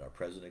COVID. Our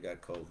president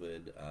got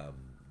COVID.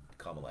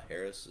 Kamala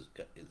Harris is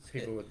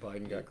people hit. with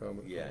Biden got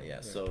COVID.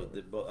 Yeah. So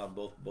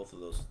both of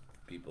those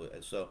people.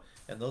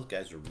 And those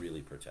guys are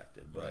really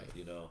protected. But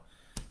right.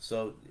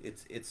 So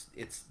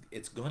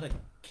it's going to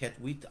catch.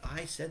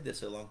 I said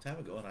this a long time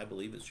ago, and I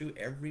believe it's true.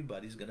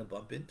 Everybody's going to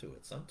bump into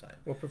it sometime.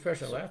 Well,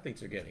 professional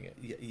athletes are getting it.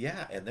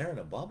 Yeah, and they're in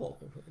a bubble.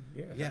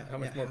 Yeah. How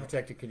much more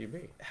protected can you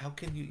be? How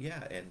can you?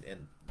 Yeah,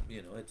 and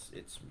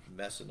it's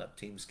messing up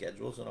team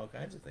schedules and all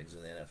kinds of things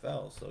in the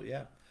NFL. So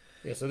yeah.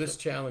 Yeah. So this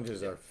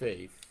challenges our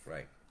faith.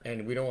 Right.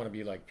 And we don't want to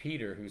be like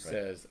Peter, who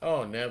says,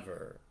 "Oh,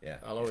 never. Yeah.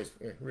 I'll always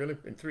really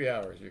in 3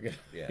 hours you're gonna."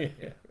 Yeah.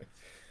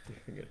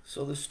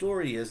 So the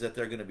story is that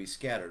they're going to be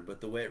scattered, but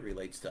the way it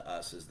relates to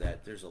us is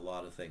that there's a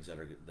lot of things that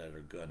are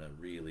going to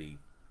really,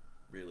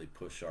 really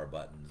push our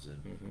buttons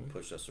and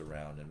push us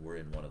around, and we're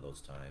in one of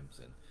those times.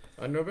 And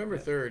on November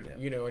 3rd,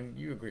 and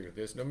you agree with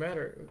this. No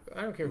matter,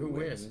 I don't care who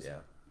wins. Yeah.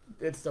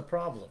 It's a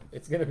problem.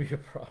 It's going to be a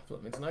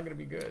problem. It's not going to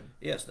be good.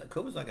 Yes,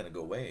 COVID's not going to go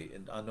away.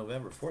 And on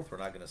November 4th, we're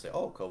not going to say,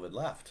 "Oh, COVID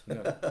left."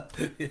 No.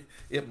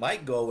 It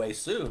might go away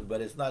soon,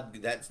 but it's not.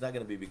 That's not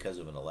going to be because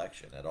of an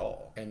election at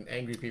all. And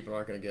angry people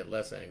aren't going to get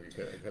less angry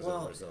because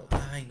of the result.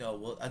 I know.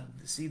 Well,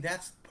 see,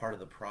 that's part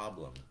of the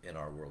problem in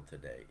our world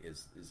today.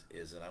 Is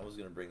and I was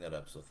going to bring that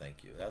up, so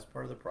thank you. That's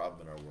part of the problem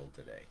in our world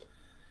today.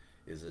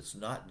 Is it's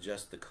not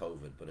just the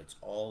COVID, but it's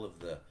all of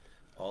the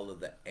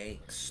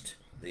angst,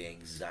 the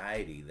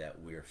anxiety that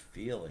we're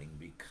feeling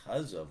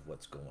because of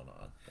what's going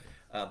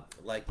on.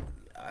 Like,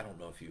 I don't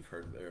know if you've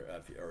heard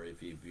or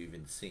if you've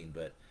even seen,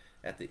 but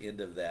at the end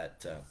of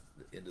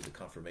the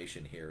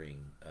confirmation hearing,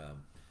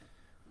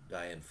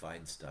 Dianne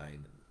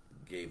Feinstein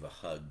gave a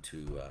hug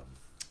to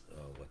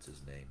what's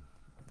his name,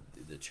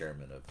 the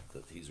chairman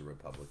he's a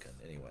Republican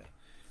anyway.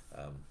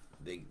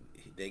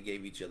 They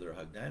gave each other a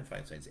hug. Dianne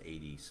Feinstein's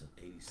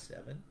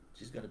 87.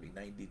 She's going to be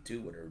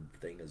 92 when her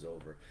thing is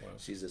over. Wow.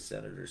 She's a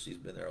senator. She's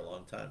been there a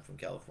long time from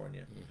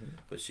California.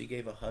 But she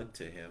gave a hug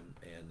to him,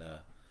 and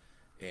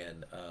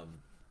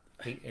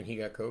he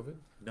got COVID?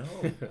 No.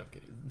 I'm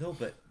kidding. No,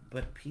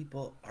 but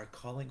people are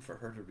calling for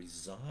her to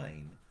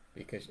resign.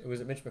 Because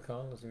was it Mitch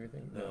McConnell? Is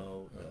everything?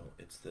 No.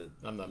 It's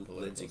I'm not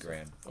Lindsey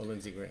Graham. Oh,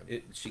 Lindsey Graham.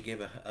 She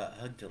gave a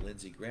hug to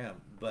Lindsey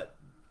Graham, but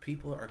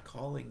people are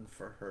calling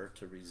for her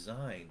to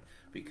resign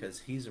because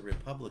he's a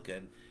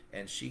Republican,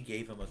 and she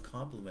gave him a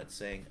compliment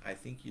saying, "I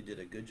think you did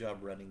a good job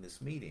running this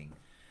meeting."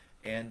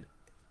 And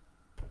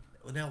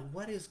now,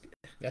 what is...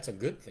 That's a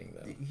good thing,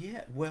 though.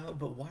 Yeah, well,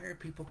 but why are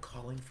people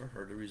calling for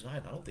her to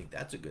resign? I don't think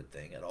that's a good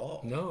thing at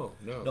all. No.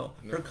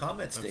 Her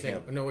comments to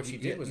him... No, what she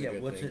did was a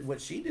good thing.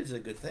 What she did is a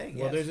good thing,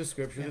 Well, there's a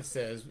scripture that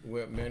says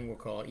men will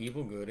call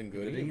evil good and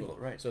good evil.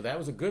 Right. So that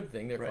was a good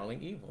thing they're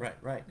calling evil.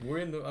 Right. We're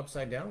in the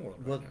upside-down world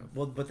right now.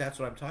 Well, but that's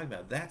what I'm talking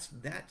about. That's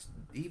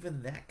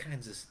even that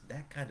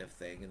kind of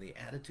thing, and the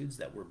attitudes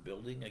that we're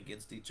building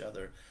against each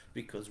other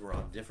because we're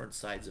on different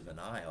sides of an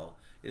aisle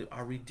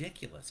are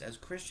ridiculous. As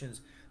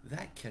Christians,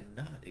 that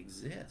cannot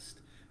exist.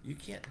 You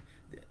can't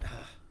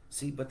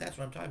see, but that's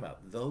what I'm talking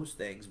about. Those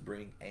things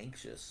bring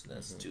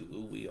anxiousness to who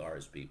we are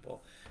as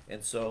people.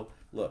 And so,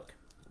 look,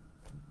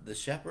 the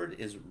shepherd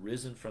is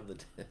risen from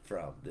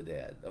the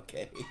dead.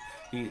 Okay,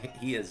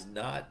 he has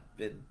not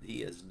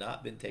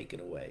been taken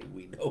away.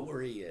 We know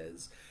where he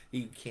is.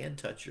 He can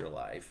touch your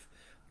life.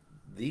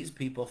 These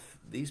people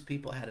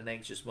had an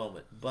anxious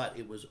moment, but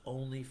it was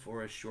only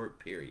for a short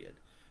period.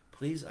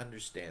 Please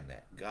understand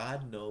that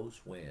God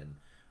knows when,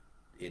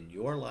 in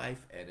your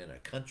life and in a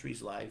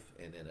country's life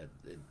and in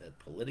a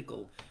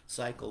political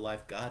cycle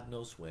life, God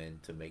knows when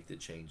to make the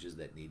changes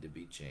that need to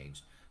be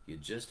changed. You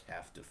just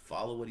have to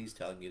follow what he's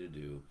telling you to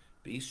do.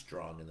 Be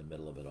strong in the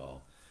middle of it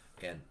all.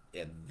 And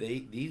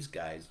these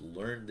guys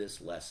learned this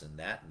lesson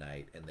that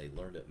night, and they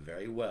learned it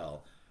very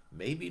well.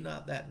 Maybe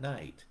not that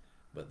night,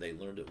 but they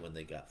learned it when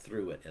they got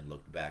through it and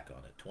looked back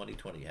on it.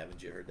 2020,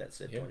 haven't you heard that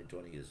said?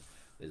 2020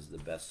 is the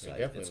best site.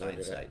 It's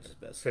hindsight is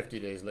best. 50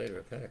 days later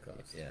at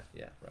Pentecost.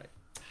 Yeah, right.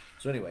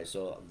 So anyway,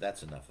 so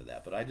that's enough of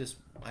that. But I just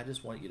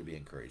want you to be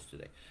encouraged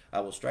today. I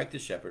will strike the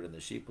shepherd, and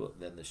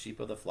then the sheep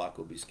of the flock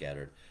will be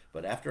scattered.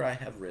 But after I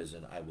have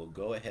risen, I will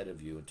go ahead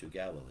of you into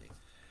Galilee.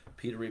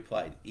 Peter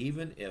replied,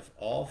 even if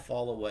all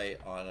fall away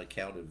on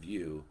account of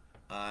you,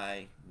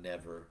 I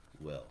never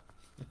will.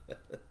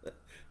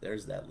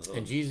 There's that little.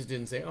 And Jesus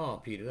didn't say, "Oh,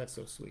 Peter, that's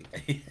so sweet."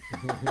 Peter,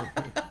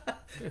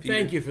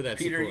 Thank you for that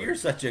Peter, support. You're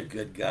such a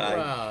good guy.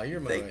 Wow, you're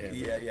my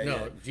yeah.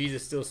 No,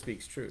 Jesus still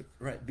speaks truth.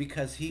 Right,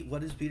 because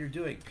what is Peter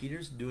doing?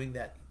 Peter's doing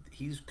that.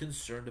 He's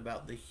concerned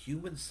about the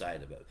human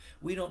side of it.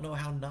 We don't know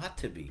how not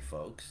to be,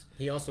 folks.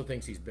 He also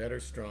thinks he's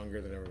better,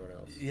 stronger than everyone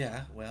else.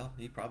 Yeah, well,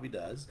 he probably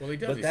does. He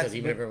does. He says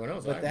even everyone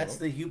else. But that's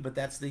the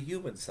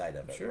human side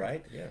of it, sure.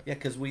 Right? Yeah. Yeah,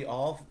 because we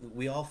all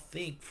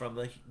think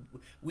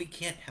we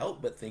can't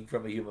help but think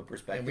from a human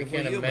perspective. And we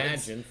can't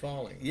imagine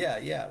falling.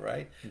 Yeah,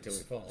 right. Until we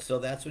fall. So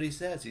that's what he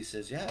says. He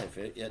says, yeah, if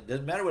it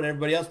doesn't matter what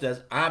everybody else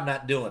does, I'm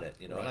not doing it.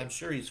 Right. And I'm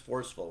sure he's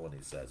forceful when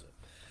he says it.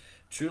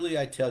 Truly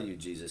I tell you,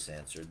 Jesus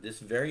answered, this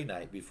very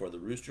night before the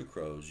rooster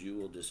crows, you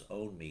will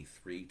disown me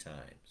 3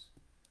 times.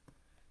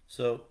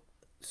 So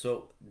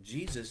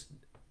Jesus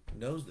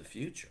knows the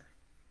future.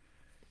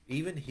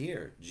 Even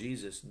here,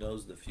 Jesus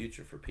knows the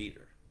future for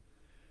Peter.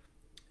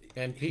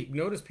 And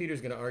notice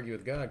Peter's going to argue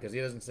with God because he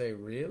doesn't say,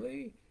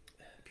 really?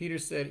 Peter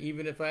said,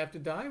 even if I have to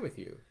die with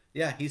you.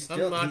 Yeah,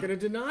 I'm not going to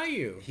deny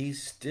you.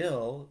 He's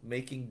still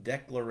making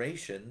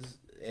declarations.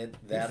 And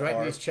that he's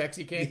writing these checks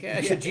he can't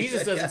cash. Yeah,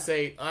 Jesus doesn't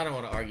say, I don't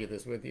want to argue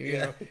this with you.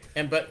 You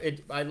know? But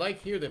I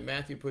like here that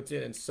Matthew puts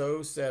in, and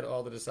so said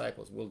all the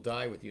disciples, we'll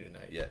die with you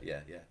tonight.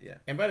 Yeah.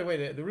 And by the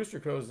way, the rooster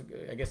crows,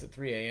 I guess, at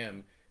 3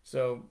 a.m.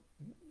 So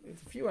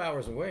it's a few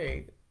hours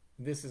away.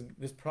 This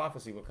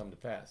prophecy will come to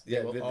pass.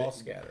 They will all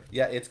scatter.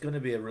 Yeah, it's going to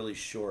be a really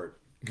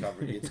short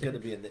coverage. It's going to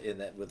be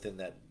within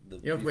that.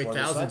 You have to wait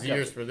thousands of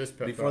years for this.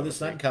 Before the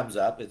sun comes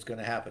up, it's going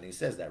to happen. He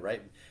says that,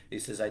 right? He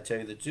says, "I tell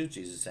you the truth."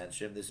 Jesus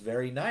answered him, "This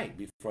very night,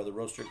 before the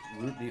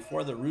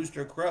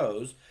rooster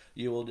crows,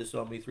 you will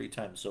disown me 3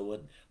 times." So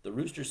when the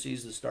rooster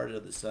sees the start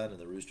of the sun and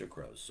the rooster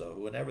crows, so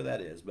whenever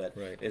that is, but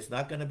It's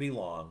not going to be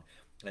long.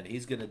 And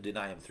he's going to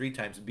deny him 3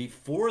 times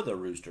before the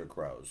rooster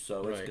crows.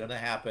 So it's going to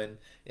happen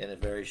in a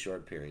very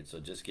short period. So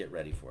just get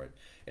ready for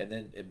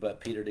it.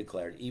 But Peter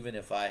declared, even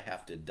if I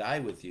have to die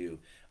with you,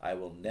 I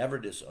will never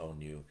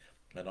disown you.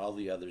 And all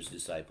the other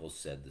disciples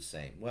said the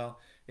same. Well,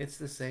 it's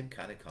the same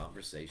kind of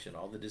conversation.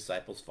 All the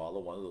disciples follow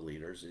one of the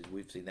leaders.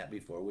 We've seen that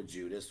before with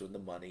Judas and the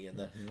money and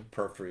the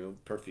perfume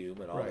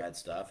and all that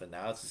stuff. And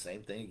now it's the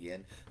same thing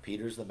again.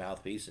 Peter's the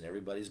mouthpiece and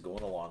everybody's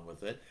going along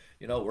with it.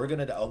 We're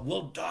going to,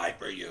 we'll die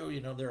for you.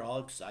 They're all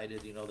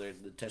excited.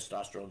 The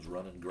testosterone's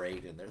running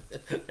great and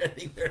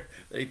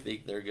they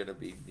think they're going to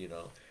be,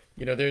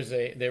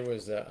 there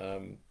was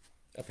a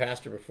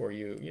pastor before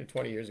you,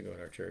 20 years ago in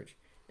our church.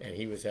 And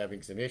he was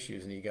having some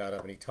issues, and he got up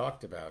and he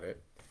talked about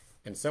it.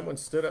 And someone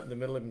stood up in the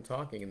middle of him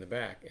talking in the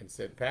back and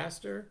said,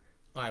 "Pastor,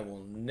 I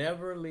will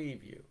never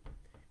leave you."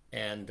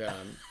 And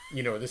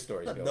you know where this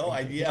story's going. No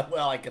idea.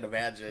 Well, I can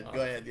imagine.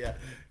 Go ahead. Yeah.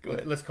 Go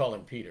ahead. Let's call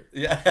him Peter.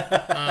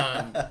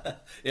 Yeah.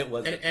 It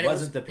wasn't. And it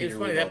wasn't the Peter. It's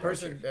funny that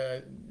person.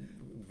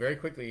 Very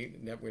quickly,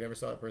 we never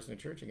saw that person in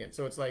church again.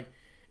 So it's like,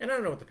 and I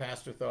don't know what the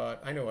pastor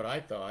thought. I know what I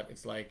thought.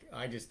 It's like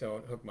I just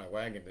don't hook my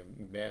wagon to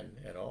men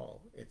at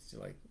all. It's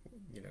like,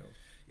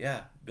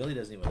 Yeah, Billy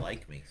doesn't even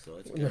like me, so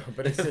it's good. No,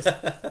 but it's just,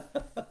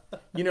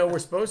 we're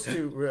supposed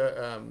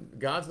to.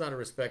 God's not a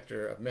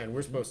respecter of men.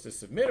 We're supposed to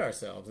submit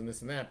ourselves and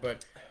this and that.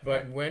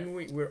 But when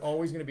we're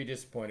always going to be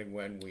disappointed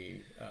when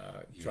we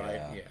try.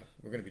 Yeah,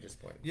 we're going to be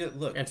disappointed. Yeah,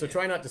 look. And so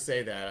try not to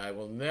say that. I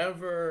will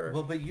never.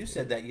 Well, but you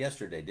said that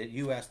yesterday. Did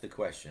you ask the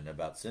question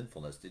about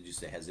sinfulness? Did you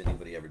say, has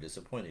anybody ever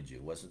disappointed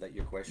you? Wasn't that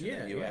your question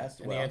that you asked?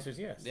 And the answer is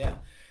yes. Yeah.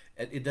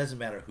 It doesn't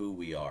matter who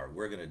we are.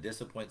 We're going to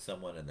disappoint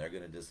someone, and they're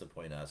going to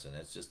disappoint us, and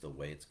that's just the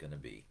way it's going to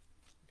be.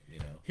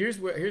 Here's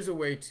a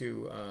way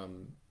to,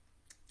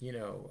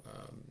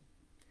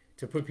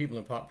 to put people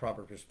in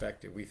proper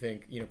perspective. We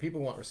think,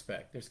 people want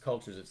respect. There's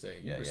cultures that say,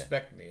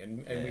 respect me,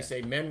 and we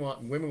say women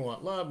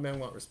want love, men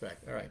want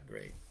respect. All right,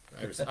 great.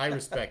 I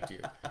respect you.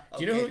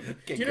 Do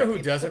you know who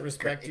doesn't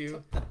respect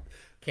you?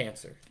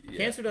 Cancer. Yeah,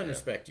 Cancer doesn't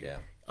respect you. Yeah.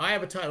 I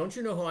have a title. Don't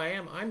you know who I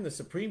am? I'm the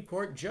Supreme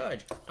Court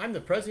judge. I'm the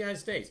President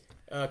of the United States.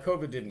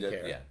 COVID didn't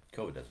care. Yeah,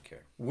 COVID doesn't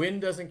care.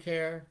 Wind doesn't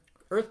care.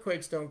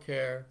 Earthquakes don't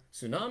care.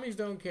 Tsunamis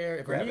don't care.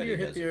 If a meteor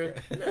hit the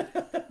Earth,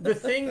 the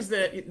things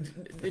that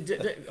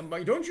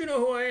don't you know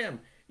who I am?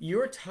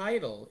 Your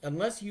title,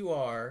 unless you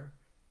are,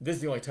 this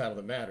is the only title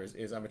that matters,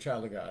 is I'm a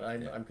child of God.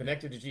 I'm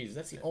connected to Jesus.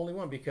 That's the only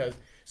one, because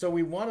so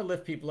we want to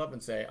lift people up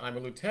and say I'm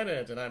a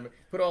lieutenant and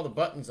put all the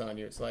buttons on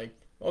you. It's like,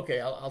 okay,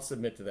 I'll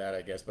submit to that,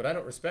 I guess, but I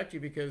don't respect you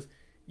because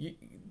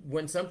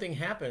when something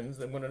happens,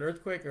 when an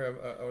earthquake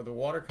or the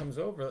water comes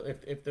over,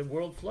 if the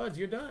world floods,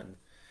 you're done.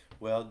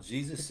 Well,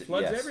 Jesus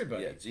floods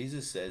everybody. Yeah,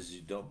 Jesus says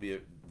you don't be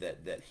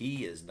that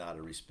he is not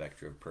a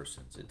respecter of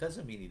persons. It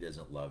doesn't mean he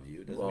doesn't love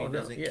you. It doesn't mean he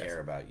doesn't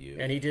care about you.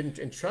 And he didn't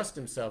entrust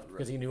himself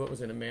because he knew what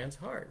was in a man's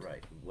heart.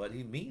 Right. What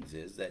he means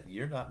is that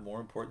you're not more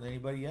important than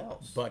anybody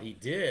else. But he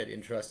did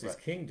entrust his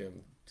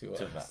kingdom to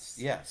us.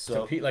 Yeah.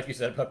 So, like you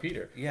said about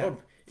Peter. Yeah. Oh,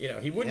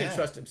 he wouldn't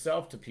entrust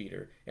himself to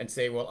Peter and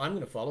say, well, I'm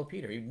going to follow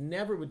Peter. He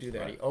never would do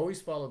that. He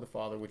always followed the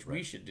Father, which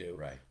we should do.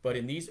 Right. But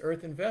in these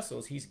earthen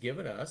vessels, he's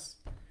given us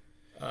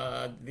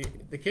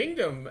the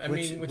kingdom.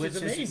 Which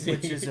is amazing.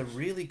 Which is a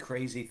really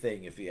crazy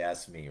thing, if you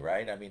ask me,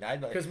 right? I mean,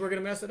 because we're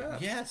going to mess it up.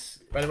 Yes.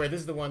 By the way, this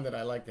is the one that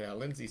I liked how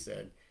Lindsay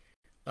said.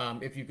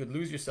 If you could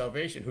lose your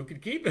salvation, who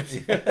could keep it?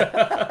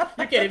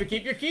 You can't even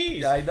keep your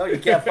keys. Yeah, I know you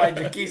can't find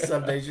your keys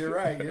some days. You're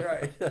right. You're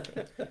right.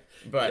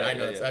 But I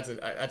know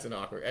that's an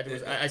awkward.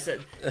 I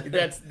said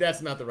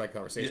that's not the right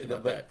conversation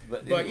about that.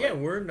 But anyway.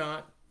 We're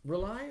not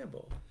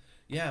reliable.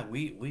 Yeah,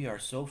 we are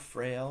so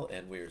frail,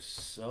 and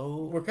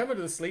we're coming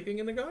to the sleeping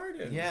in the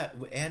garden. Yeah,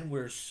 and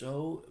we're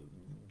so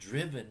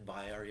driven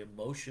by our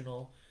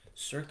emotional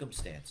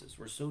circumstances.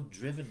 We're so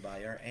driven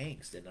by our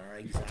angst and our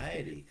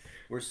anxiety.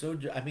 We're so.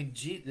 I mean,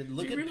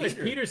 look at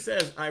Peter. Peter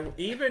says,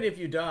 even if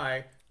you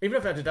die, even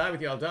if I have to die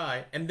with you, I'll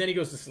die. And then he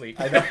goes to sleep.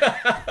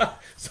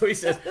 So he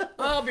says,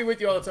 I'll be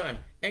with you all the time.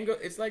 And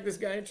it's like this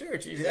guy in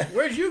church. He says,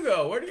 where'd you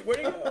go? Where'd you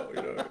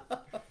go?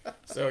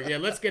 So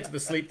let's get to the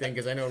sleep thing,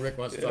 because I know Rick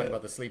wants to talk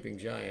about the sleeping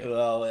giant.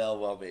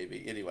 Well,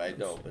 maybe. Anyway,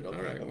 no, but okay.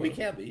 Right, we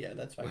can be. Yeah,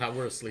 that's fine. How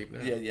we're asleep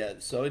now. Yeah.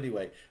 So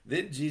anyway,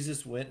 then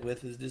Jesus went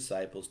with his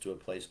disciples to a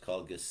place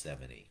called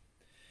Gethsemane,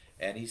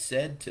 and he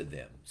said to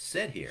them,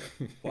 "Sit here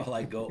while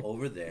I go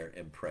over there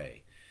and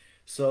pray."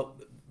 So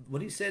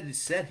when he said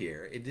 "sit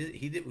here,"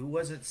 he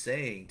wasn't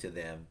saying to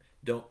them,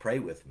 "Don't pray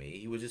with me."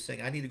 He was just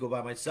saying, "I need to go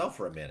by myself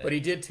for a minute." But he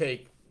did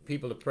take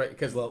people to pray,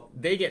 because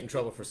they get in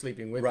trouble for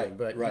sleeping with him.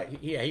 But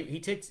he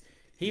takes.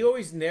 He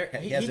always he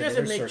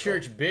doesn't make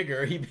church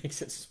bigger. He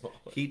makes it smaller.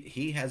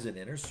 He has an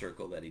inner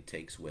circle that he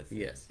takes with him.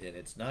 Yes, and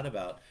it's not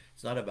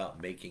about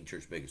making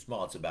church big or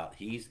small. It's about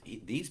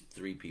these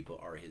three people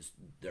are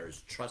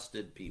there's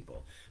trusted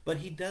people. But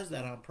he does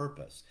that on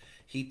purpose.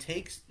 He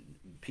takes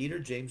Peter,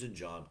 James, and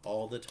John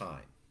all the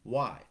time.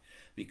 Why?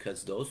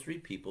 Because those three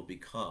people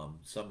become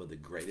some of the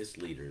greatest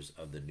leaders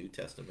of the New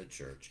Testament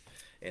church,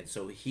 and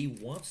so he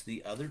wants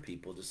the other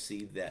people to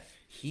see that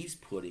he's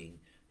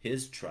putting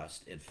his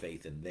trust and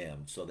faith in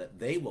them, so that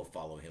they will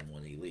follow him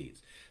when he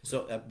leaves.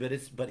 So,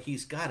 but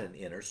he's got an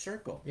inner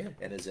circle,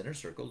 and his inner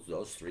circle is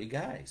those three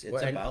guys.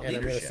 It's about leadership. And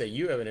I'm going to say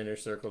you have an inner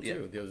circle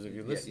too. Those of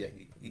you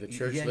listening, the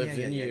church lives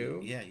in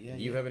you.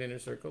 You have an inner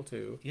circle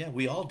too. Yeah,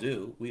 we all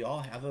do. We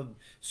all have a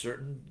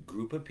certain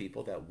group of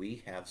people that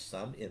we have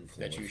some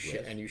influence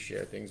with, and you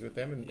share things with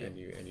them, and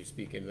you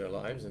speak into their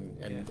lives,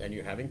 and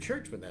you're having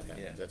church when that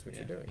happens. That's what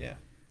you're doing.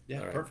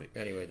 Yeah, right. Perfect.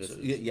 Anyway,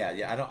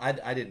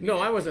 I didn't. No,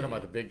 I wasn't talking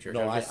about the big church.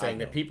 I was just saying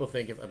that people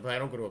think if I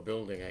don't go to a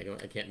building,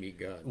 I can't meet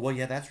God. Well,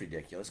 that's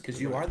ridiculous, because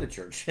you are the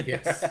church.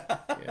 Yes.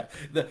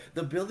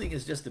 The building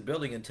is just a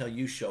building until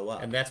you show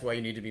up, and that's why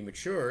you need to be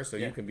mature, so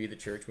you can be the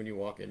church when you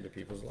walk into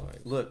people's lives.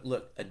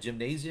 Look, a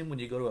gymnasium when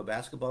you go to a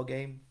basketball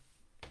game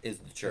is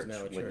the church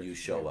when you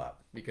show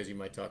up, because you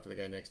might talk to the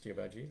guy next to you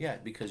about Jesus. Yeah,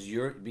 because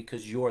you're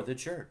the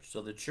church.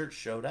 So the church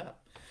showed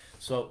up.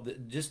 So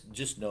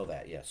just know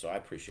that. Yeah, so I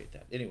appreciate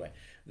that. Anyway,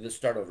 let's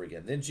start over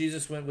again. Then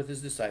Jesus went with his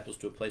disciples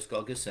to a place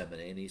called Gethsemane,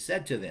 and he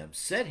said to them,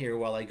 "Sit here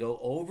while I go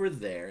over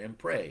there and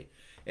pray."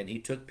 And he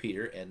took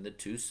Peter and the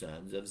two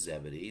sons of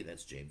Zebedee,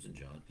 that's James and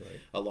John,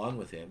 along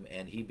with him,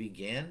 and he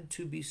began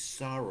to be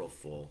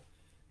sorrowful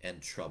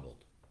and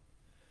troubled.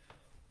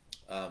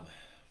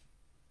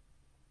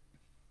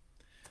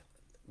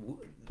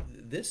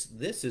 This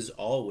has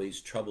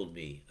always troubled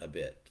me a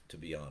bit, to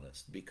be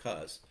honest,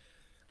 because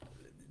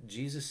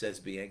Jesus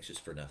says, "Be anxious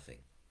for nothing."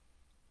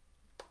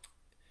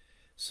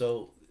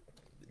 So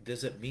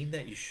does it mean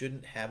that you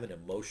shouldn't have an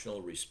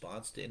emotional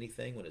response to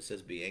anything when it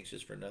says be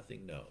anxious for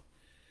nothing? No,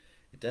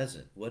 it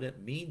doesn't. What it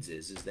means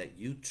is that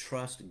you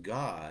trust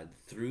God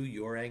through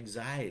your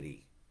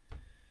anxiety.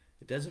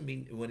 It doesn't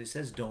mean, when it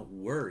says don't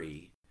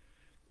worry,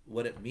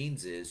 what it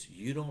means is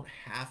you don't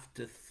have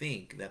to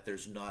think that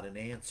there's not an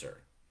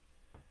answer.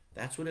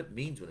 That's what it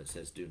means when it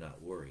says do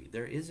not worry.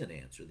 There is an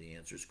answer. The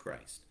answer is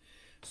Christ.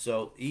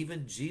 So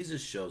even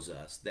Jesus shows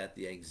us that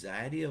the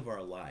anxiety of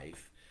our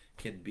life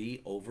can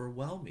be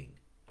overwhelming.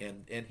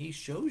 And he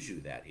shows you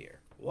that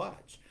here.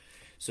 Watch.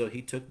 So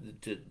he took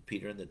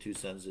Peter and the two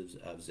sons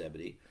of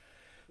Zebedee.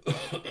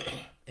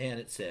 And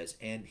it says,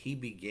 and he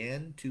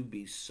began to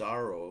be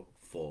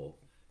sorrowful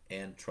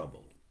and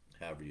troubled.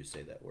 However you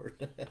say that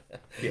word.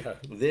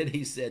 Then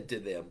he said to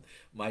them,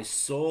 "My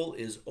soul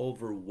is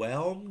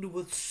overwhelmed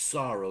with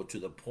sorrow to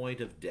the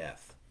point of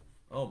death."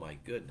 Oh my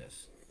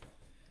goodness.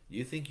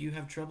 You think you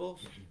have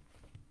troubles?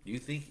 You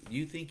think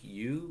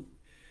you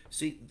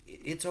see,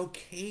 it's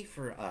okay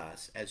for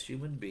us as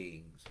human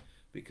beings,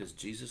 because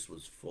Jesus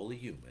was fully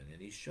human,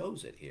 and he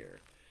shows it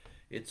here.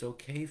 It's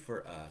okay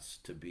for us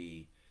to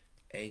be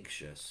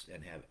anxious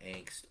and have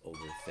angst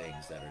over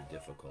things that are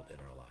difficult in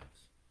our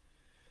lives.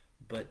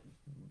 But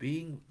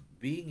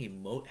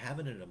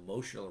having an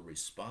emotional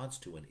response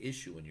to an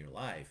issue in your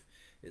life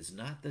is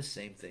not the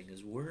same thing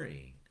as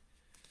worrying.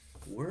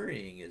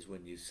 Worrying is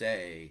when you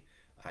say,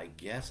 I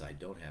guess I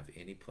don't have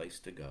any place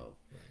to go.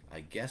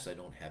 I guess I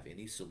don't have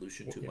any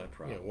solution to my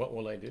problem. Yeah, what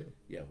will I do?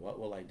 Yeah, what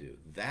will I do?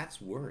 That's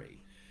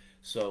worry.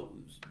 So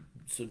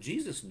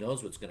Jesus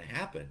knows what's going to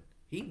happen.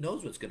 He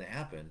knows what's going to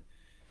happen,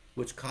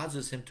 which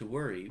causes him to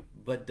worry,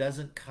 but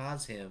doesn't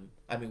cause him,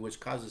 which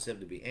causes him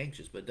to be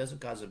anxious, but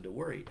doesn't cause him to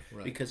worry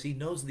because he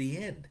knows the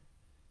end.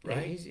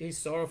 Right? Yeah, he's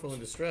sorrowful and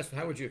distressed.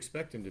 How would you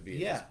expect him to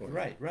be at this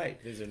point? Right.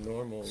 There's a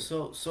normal...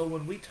 So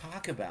when we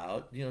talk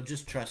about,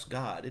 just trust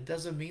God, it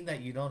doesn't mean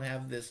that you don't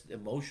have this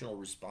emotional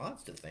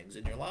response to things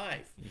in your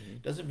life.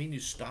 It doesn't mean you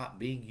stop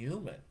being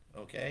human,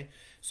 okay?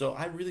 So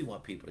I really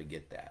want people to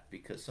get that,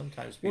 because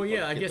sometimes people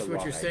I guess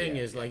what you're saying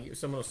idea. is, like,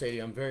 someone will say to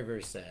you, I'm very,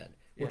 very sad.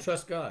 Well, Yeah.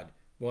 trust God.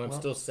 Well, I'm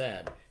still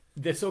sad.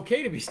 It's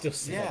okay to be still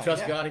sad.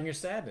 Trust God in your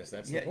sadness.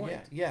 That's the point.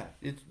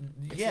 It's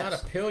not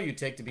a pill you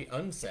take to be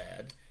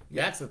unsad.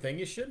 That's the thing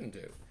you shouldn't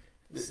do.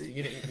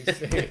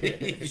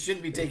 You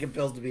shouldn't be taking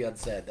pills to be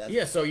unsaid.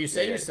 So you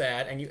say you're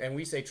sad, and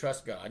we say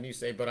trust God, and you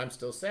say, but I'm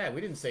still sad.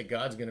 We didn't say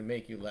God's going to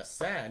make you less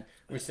sad.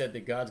 We said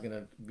that God's going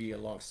to be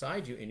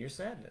alongside you in your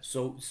sadness.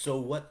 So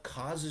what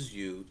causes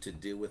you to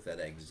deal with that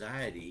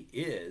anxiety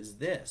is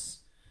this,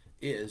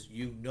 is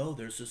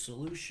there's a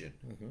solution.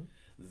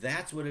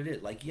 That's what it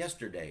is. Like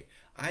yesterday,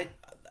 I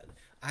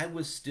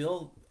was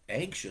still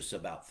anxious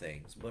about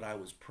things, but I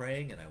was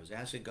praying and I was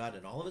asking God,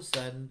 and all of a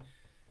sudden,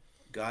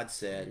 God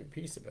said,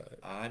 peace about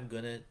it.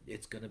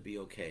 It's gonna be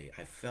okay.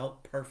 I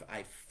felt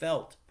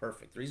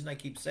perfect. The reason I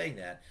keep saying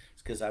that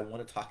is because I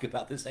want to talk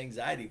about this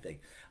anxiety thing.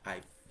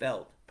 I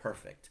felt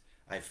perfect.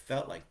 I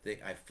felt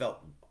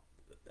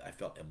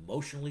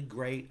emotionally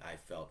great. I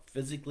felt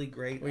physically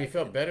great. Well, you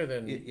felt better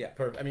than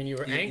perfect. I mean, you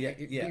were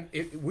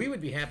anxious. We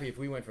would be happy if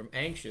we went from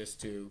anxious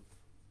to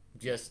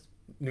just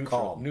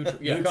neutral.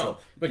 Calm.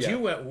 But you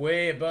went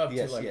way above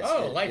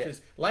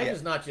to life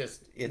is not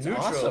just neutral.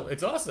 Awesome.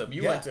 It's awesome.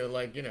 You went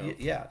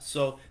to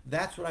So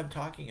that's what I'm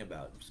talking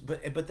about.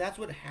 But that's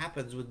what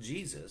happens with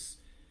Jesus.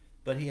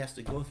 But he has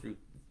to go through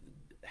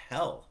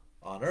hell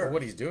on earth. Well,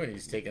 what he's doing,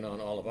 he's taking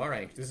on all of our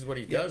angst. This is what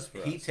he does for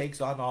us. He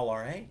takes on all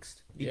our angst.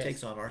 He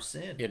takes on our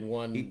sin in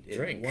one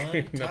drink, in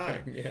one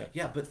time.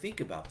 But think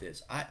about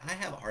this. I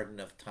have a hard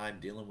enough time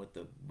dealing with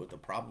the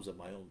problems of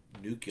my own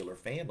nuclear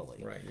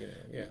family. Right.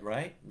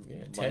 Right.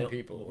 10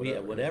 people.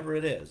 Whatever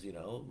it is.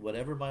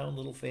 Whatever my own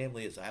little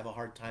family is, I have a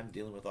hard time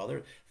dealing with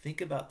other. Think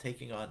about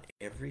taking on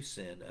every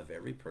sin of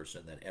every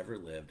person that ever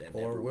lived and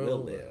ever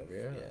will live.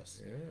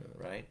 Yes.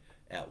 Right.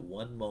 At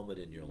one moment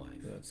in your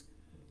life.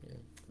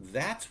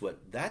 That's what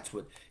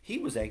he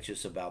was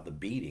anxious about, the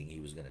beating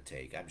he was going to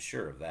take. I'm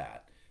sure of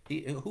that.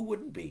 Who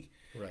wouldn't be?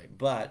 Right.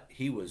 But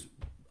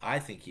I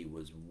think he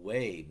was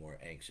way more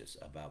anxious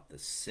about the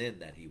sin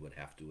that he would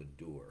have to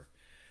endure.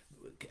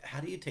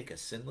 How do you take a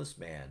sinless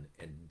man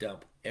and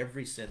dump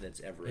every sin that's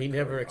ever occurred? He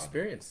never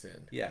experienced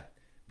sin. Yeah.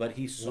 But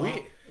he saw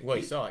he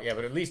saw it. Yeah,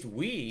 but at least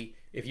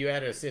if you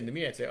added a sin to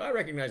me, I'd say, I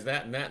recognize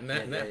that and that and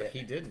that and that. But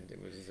he didn't.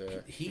 It was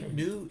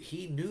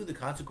he knew the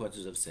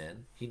consequences of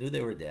sin. He knew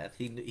they were death.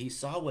 He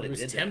saw what it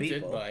did to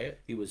people.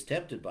 He was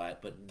tempted by it,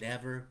 but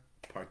never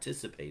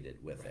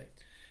participated with it.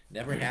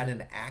 Never had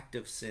an act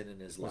of sin in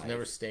his life. Was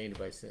never stained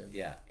by sin.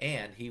 Yeah,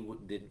 and he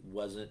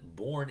wasn't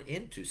born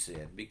into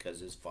sin because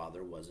his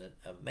father wasn't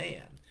a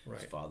man.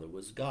 Right. His father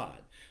was God.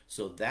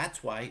 So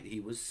that's why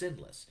he was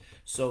sinless.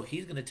 So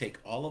he's going to take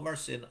all of our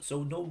sin.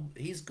 So no,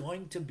 he's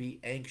going to be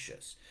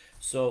anxious.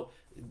 So,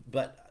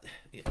 but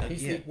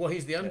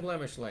he's the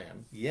unblemished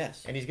lamb.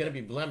 Yes. And he's going to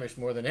be blemished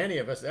more than any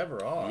of us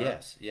ever are.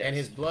 Yes. And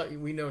his blood,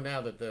 we know now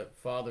that the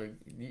father,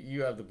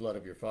 you have the blood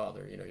of your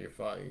father, your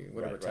father,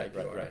 whatever type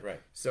you are.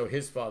 Right. So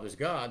his father's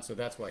God, so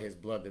that's why his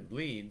blood that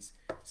bleeds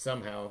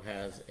somehow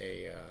has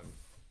a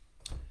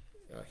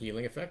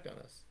healing effect on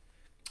us.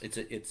 It's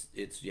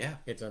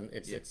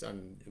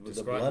undescribable.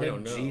 The blood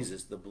of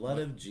Jesus. The blood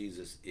of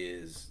Jesus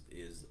is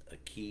a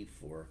key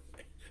for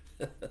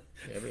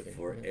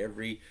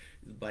everything.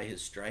 By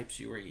his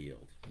stripes you are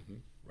healed.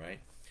 Right?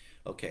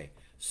 Okay.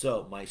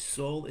 So my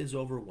soul is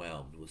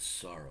overwhelmed with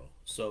sorrow.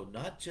 So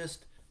not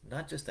just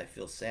I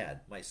feel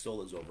sad. My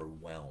soul is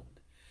overwhelmed.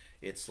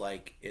 It's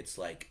like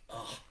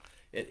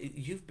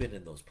you've been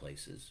in those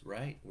places,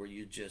 right? Where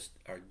you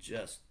are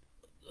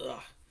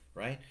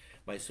right?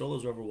 My soul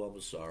is overwhelmed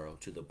with sorrow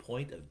to the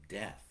point of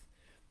death.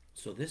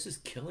 So this is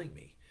killing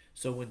me.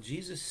 So when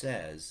Jesus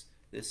says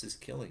this is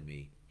killing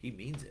me, he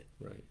means it.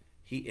 Right.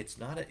 It's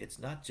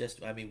not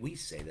just, we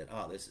say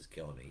that, this is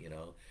killing me,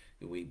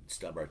 we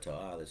stub our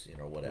toe, this,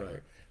 whatever.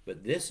 Right.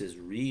 But this is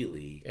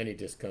really any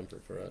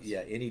discomfort for us.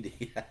 Yeah,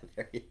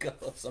 there you go.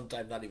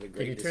 Sometimes not even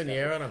great. Can you turn the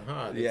air on? I'm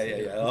hot.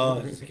 Yeah.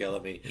 Oh, it's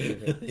killing me.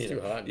 It's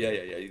too hot.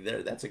 Yeah.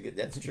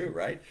 That's true,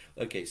 right?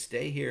 Okay,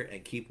 stay here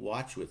and keep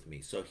watch with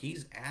me. So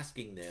he's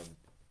asking them,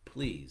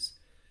 please.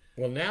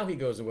 Well, now he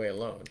goes away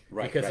alone,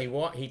 right? Because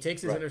he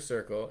takes his inner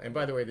circle. And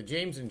by the way, the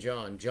James and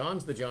John,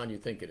 John's the John you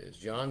think it is.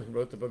 John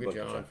wrote the book of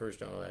John, First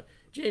John, all that.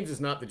 James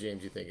is not the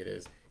James you think it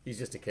is. He's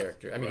just a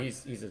character.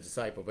 He's a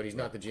disciple, but he's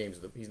not the James.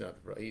 He's not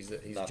the brother.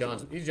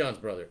 He's John's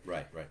brother.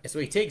 Right. And so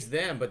he takes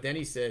them, but then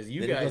he says,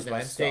 "You guys now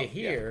stay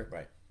here."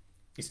 Right.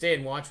 He stayed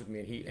and watched with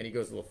me, and he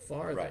goes a little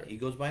farther. Right. He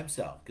goes by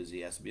himself because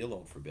he has to be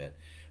alone for a bit.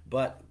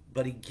 But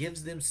he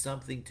gives them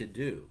something to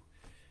do.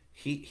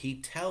 He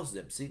tells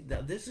them. See,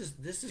 now this is.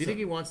 Do you think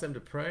he wants them to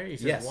pray? He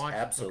says, Yes, watch.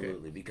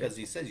 absolutely. Okay. Because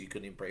he says you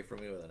couldn't even pray for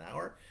me with an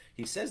hour.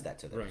 He says that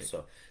to them. Right.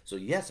 So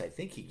yes, I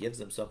think he gives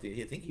them something.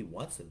 I think he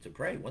wants them to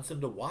pray. He wants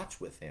them to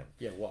watch with him.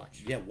 Yeah,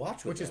 watch. Yeah,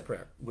 watch with Which is them.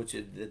 prayer.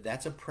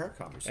 That's a prayer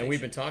conversation. And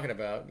we've been talking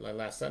about, like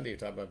last Sunday, we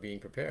talked about being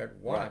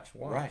prepared. Watch.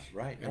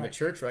 Right. And the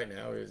church right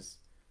now is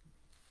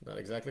not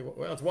exactly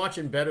well. It's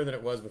watching better than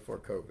it was before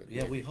COVID.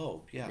 Yeah, we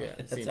hope. Yeah, it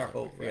that's our seems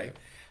hope, like it, right?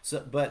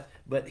 So,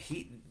 but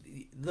he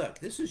look.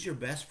 This is your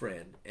best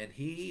friend, and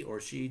he or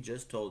she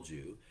just told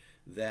you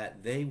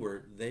that they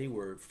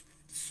were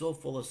so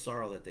full of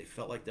sorrow that they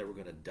felt like they were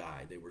going to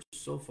die. They were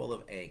so full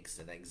of angst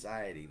and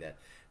anxiety that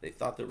they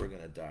thought they were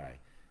going to die.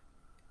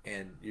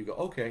 And you go,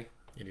 okay,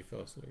 And he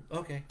fell asleep.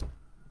 okay,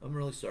 I'm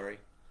really sorry.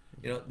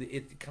 You know,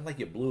 it kind of like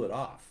you blew it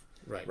off.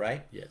 Right.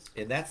 Right. Yes.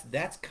 And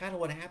that's kind of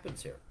what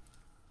happens here.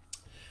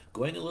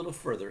 Going a little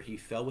further, he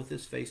fell with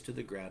his face to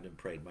the ground and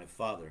prayed, "My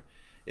Father,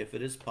 if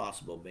it is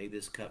possible, may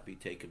this cup be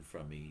taken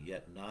from me,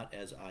 yet not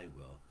as I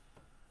will,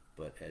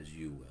 but as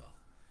you will."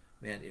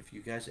 Man, if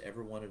you guys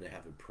ever wanted to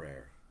have a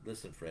prayer,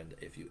 listen, friend,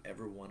 if you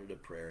ever wanted a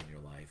prayer in your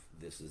life,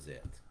 this is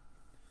it.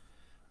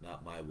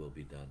 Not my will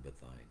be done, but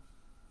thine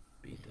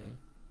be done.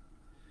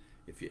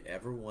 If you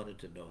ever wanted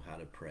to know how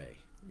to pray,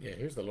 Yeah,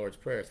 here's the Lord's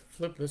Prayer.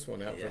 Flip this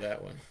one out for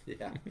that one.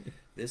 yeah,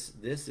 this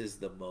is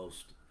the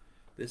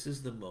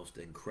most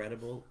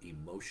incredible,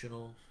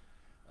 emotional.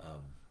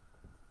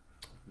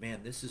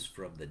 Man, this is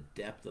from the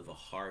depth of a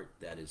heart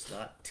that is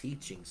not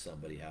teaching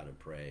somebody how to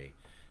pray,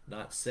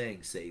 not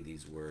saying say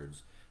these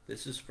words.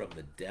 This is from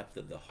the depth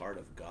of the heart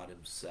of God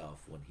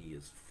himself when he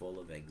is full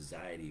of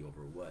anxiety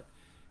over what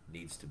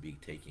needs to be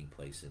taking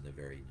place in the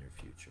very near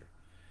future.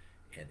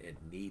 And it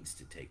needs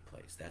to take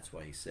place. That's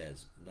why he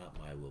says, "Not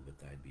my will, but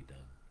thine be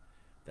done."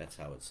 That's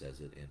how it says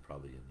it, and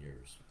probably in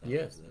yours.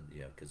 Yes.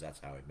 Yeah, because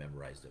that's how I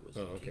memorized it, was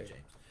in King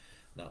James.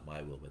 "Not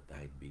my will, but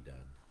thine be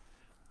done."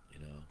 You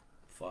know,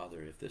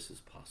 Father, if this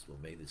is possible,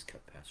 may this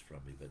cup pass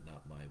from me, but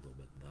not my will,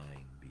 but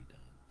thine be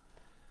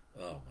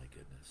done. Oh my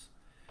goodness.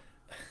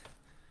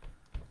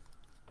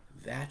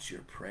 That's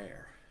your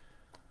prayer.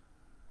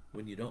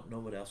 When you don't know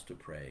what else to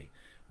pray,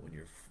 when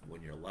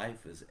your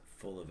life is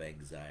full of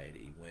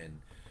anxiety,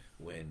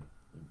 when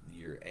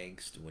your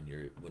angst, when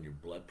your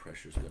blood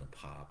pressure is going to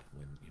pop,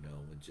 when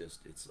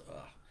just it's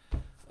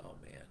oh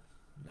man,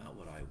 not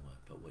what I want,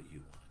 but what you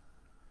want.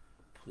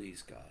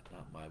 Please, God,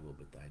 not my will,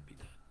 but thine be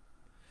done.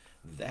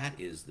 That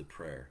is the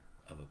prayer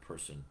of a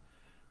person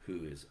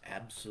who is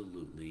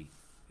absolutely.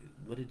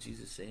 What did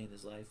Jesus say in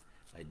his life?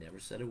 "I never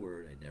said a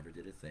word, I never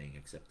did a thing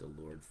except the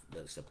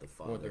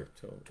Father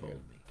told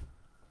me."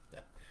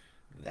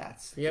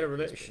 He had a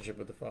relationship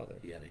with the Father.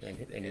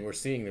 And we're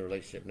seeing the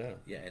relationship now.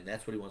 Yeah, and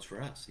that's what he wants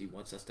for us. He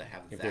wants us to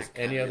have if that there's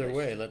kind any of other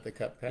way, let the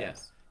cup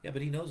pass. Yeah,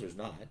 but he knows there's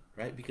not,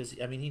 right? Because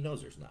he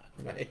knows there's not,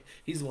 right? Right.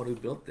 He's the one who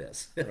built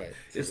this. Right.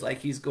 It's like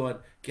he's going,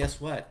 guess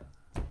what?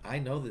 I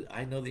know the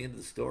end of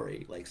the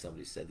story. Like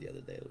somebody said the other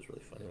day, it was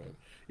really funny. Right.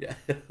 Yeah,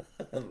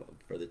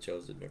 for the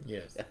chosen. Remember?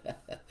 Yes.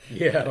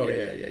 Yeah.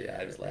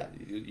 I was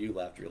laughing. You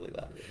laughed really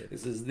loud. It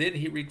says, "Then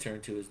he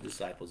returned to his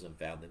disciples and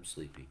found them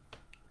sleeping."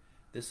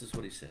 This is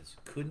what he says: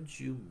 "Couldn't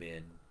you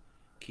men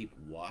keep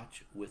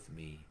watch with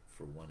me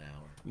for 1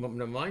 hour?"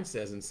 No, mine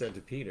says, "and said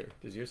to Peter."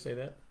 Does yours say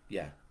that?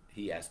 Yeah,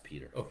 he asked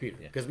Peter. Oh, Peter.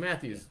 Yeah. Because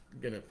Matthew's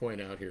going to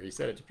point out here, he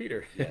said it to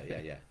Peter.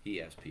 Yeah.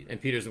 He asked Peter.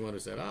 And Peter's the one who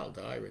said, "I'll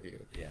die with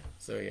you." Yeah.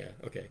 So,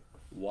 okay.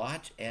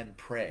 "Watch and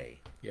pray."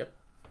 Yep.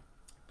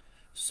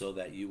 "So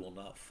that you will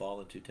not fall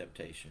into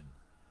temptation.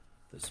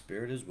 The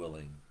spirit is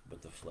willing,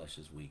 but the flesh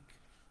is weak."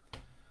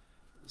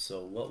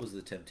 So what was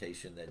the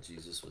temptation that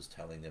Jesus was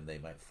telling them they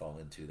might fall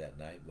into that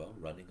night? Well,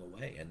 running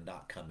away and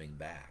not coming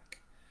back.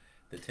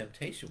 The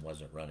temptation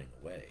wasn't running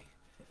away,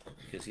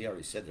 because he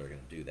already said they were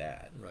going to do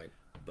that. Right.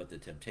 But the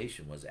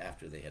temptation was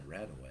after they had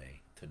ran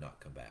away to not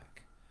come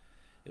back.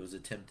 It was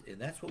and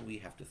that's what we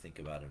have to think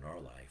about in our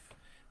life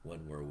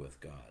when we're with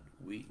God.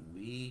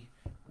 We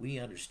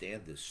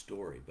understand this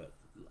story, but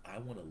I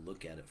want to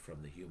look at it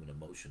from the human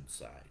emotion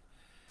side.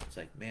 It's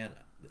like, man,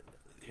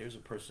 here's a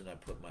person I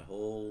put my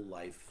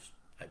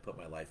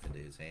life into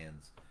his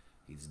hands.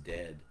 He's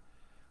dead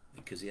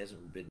because they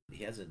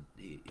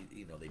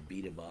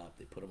beat him up,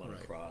 they put him on a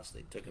cross,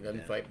 they took him down. He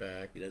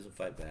doesn't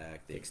fight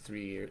back. Takes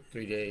 3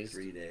 days.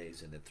 3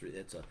 days, and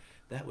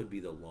that would be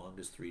the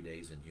longest 3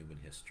 days in human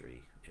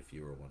history if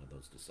you were one of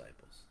those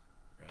disciples,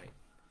 right?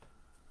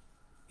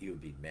 You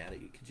would be mad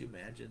at you. Could you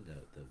imagine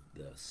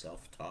the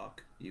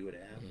self-talk you would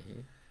have?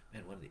 Mm-hmm.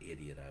 Man, what an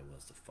idiot I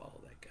was to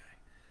follow that guy.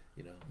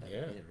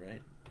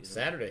 Right?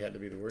 Saturday had to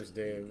be the worst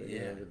day,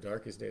 the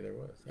darkest day there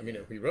was. I mean,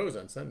 he rose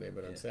on Sunday,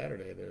 but on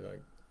Saturday they're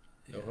like,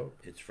 no hope.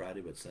 It's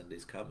Friday, but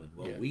Sunday's coming.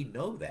 Well, Yeah. we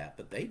know that,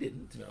 but they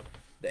didn't. No.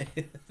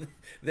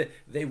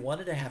 They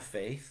wanted to have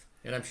faith.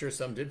 And I'm sure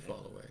some did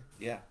fall away.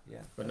 Yeah.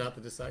 But not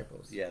the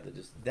disciples. Yeah,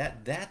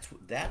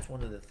 that's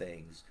one of the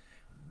things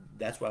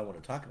that's why I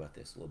want to talk about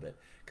this a little bit,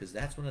 because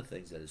that's one of the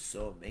things that is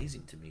so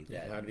amazing to me.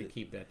 That How did he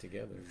keep that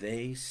together?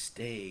 they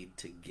stayed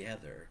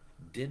together,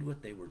 did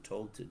what they were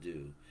told to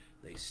do.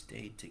 They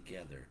stayed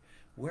together.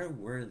 Where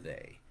were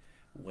they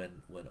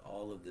when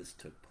all of this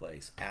took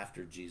place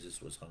after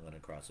Jesus was hung on a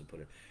cross and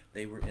put it?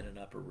 They were in an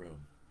upper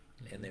room,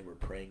 and they were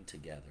praying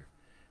together.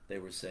 They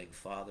were saying,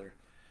 Father,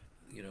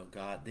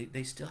 God,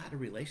 they still had a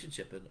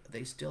relationship, and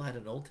they still had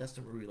an Old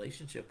Testament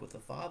relationship with the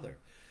Father.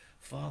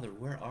 Father,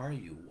 where are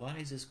you? Why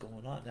is this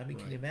going on? I mean,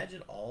 Can you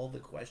imagine all the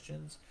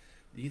questions?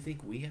 Do you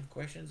think we have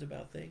questions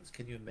about things?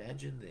 Can you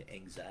imagine the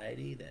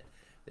anxiety that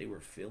they were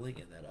feeling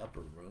in that upper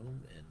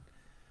room?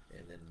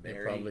 And then Mary...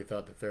 They probably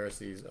thought the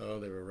Pharisees,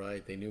 they were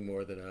right. They knew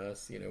more than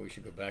us. We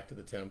should go back to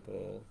the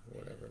temple,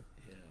 whatever.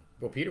 Yeah.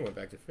 Well, Peter went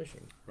back to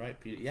fishing. Right,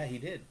 Peter. Yeah, he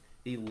did.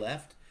 He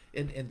left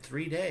in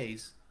 3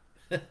 days.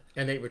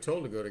 And they were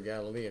told to go to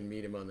Galilee and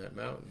meet him on that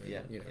mountain.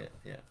 And,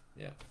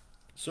 Yeah.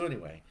 So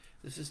anyway,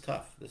 this is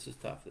tough. This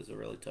is a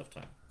really tough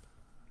time.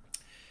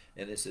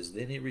 And it says,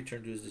 then he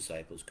returned to his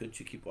disciples. Couldn't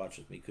you keep watch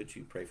with me? Could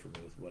you pray for me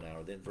with 1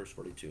 hour? Then verse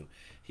 42,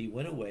 he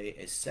went away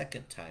a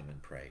second time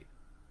and prayed.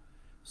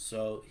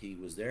 So he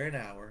was there an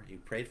hour. He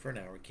prayed for an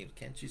hour.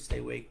 Can't you stay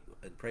awake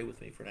and pray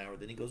with me for an hour?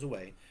 Then he goes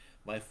away.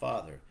 My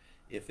Father,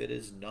 if it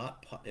is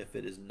not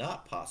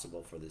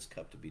possible for this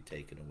cup to be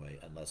taken away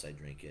unless I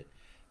drink it,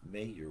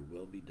 may your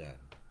will be done.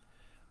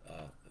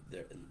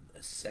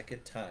 A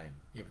second time.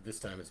 Yeah, but this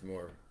time it's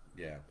more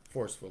Yeah.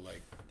 forceful.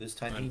 Like This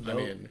time he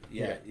knows.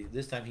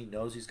 This time he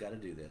knows he's got to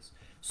do this.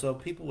 So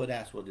people would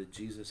ask, well, did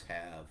Jesus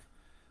have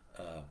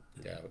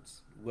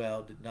doubts?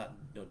 Well,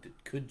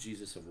 could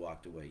Jesus have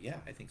walked away? Yeah,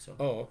 I think so.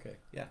 Oh, okay.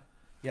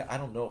 Yeah. I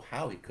don't know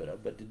how he could have,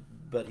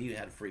 but he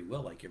had free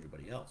will like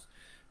everybody else.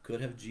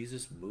 Could have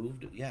Jesus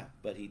moved? Yeah,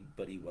 but he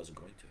wasn't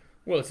going to.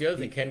 Well, it's the other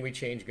thing. Can we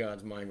change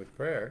God's mind with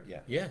prayer? Yeah.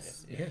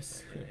 Yes.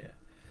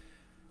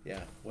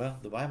 Yeah. Well,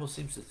 the Bible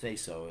seems to say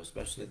so,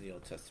 especially in the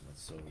Old Testament.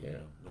 So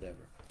whatever.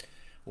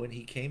 When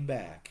he came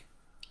back,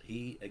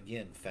 he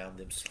again found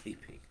them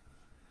sleeping.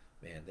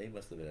 Man, they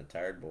must have been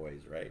tired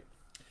boys, right?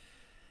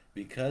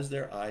 Because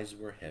their eyes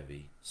were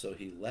heavy, so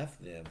he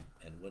left them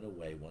and went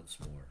away once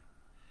more,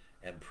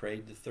 and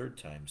prayed the third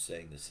time,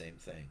 saying the same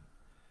thing.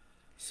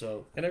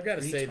 So, and I've got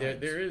to say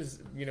that there is,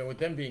 with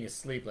them being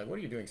asleep, like, what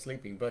are you doing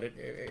sleeping? But it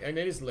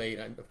is late.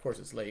 Of course,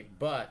 it's late.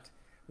 But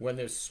when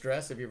there's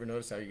stress, have you ever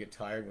noticed how you get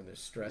tired when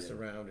there's stress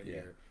around?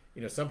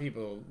 And some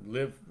people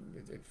live,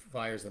 it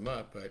fires them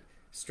up, but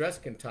stress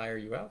can tire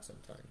you out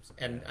sometimes.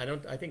 And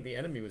I think the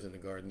enemy was in the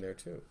garden there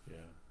too. Yeah.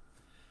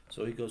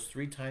 So he goes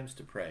 3 times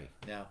to pray.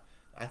 Now,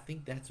 I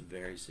think that's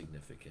very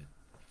significant.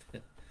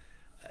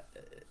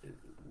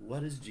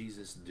 What does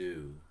Jesus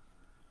do?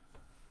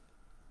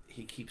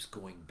 He keeps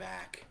going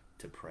back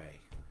to pray.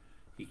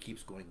 He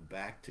keeps going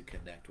back to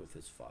connect with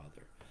his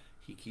Father.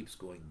 He keeps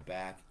going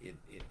back,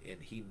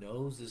 and he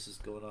knows this is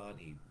going on.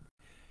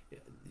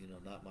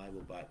 Not my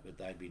will, but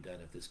thy be done.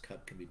 If this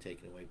cup can be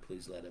taken away,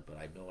 please let it. But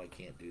I know I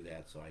can't do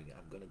that, so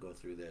I'm going to go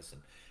through this.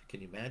 And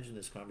can you imagine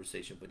this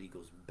conversation? But he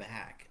goes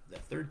back the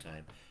third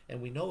time,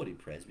 and we know what he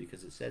prays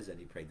because it says that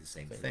he prayed the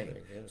same thing.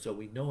 So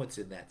we know it's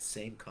in that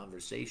same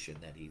conversation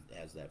that he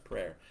has that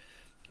prayer.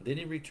 Then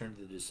he returned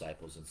to the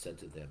disciples and said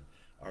to them,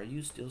 are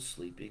you still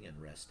sleeping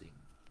and resting?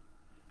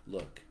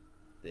 Look,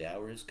 the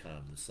hour has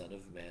come. The Son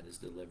of Man is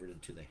delivered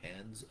into the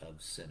hands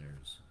of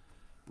sinners.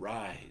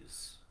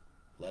 Rise,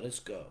 let us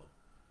go.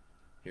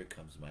 Here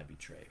comes my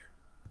betrayer.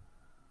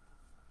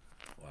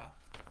 Wow.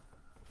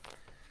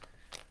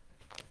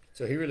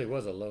 So he really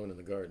was alone in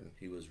the garden.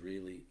 He was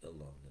really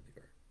alone in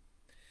the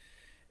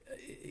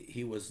garden.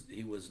 He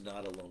was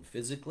not alone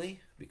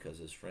physically because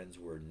his friends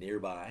were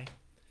nearby.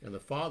 And the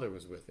Father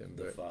was with him.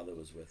 The Father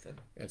was with him.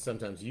 And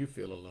sometimes you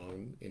feel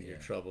alone in your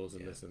troubles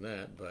and this and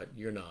that, but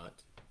you're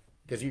not.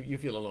 Because you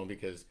feel alone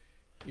because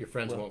your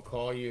friends won't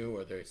call you,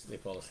 or they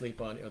fall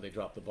asleep on you, or they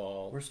drop the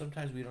ball. Or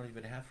sometimes we don't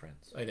even have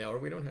friends. I know, or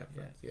we don't have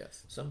friends,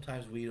 yes.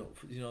 Sometimes we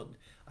don't,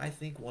 I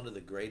think one of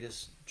the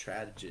greatest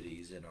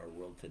tragedies in our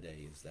world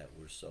today is that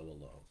we're so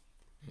alone.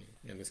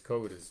 And this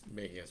COVID is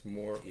making us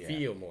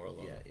feel more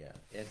alone. Yeah.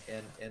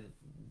 And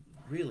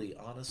really,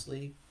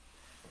 honestly,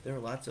 there are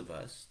lots of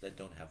us that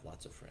don't have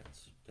lots of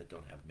friends, that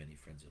don't have many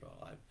friends at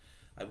all.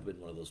 I've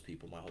been one of those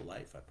people my whole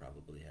life. I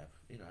probably have,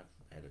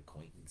 I've had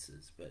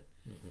acquaintances, but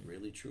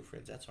really true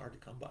friends, that's hard to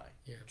come by.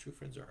 Yeah. True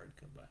friends are hard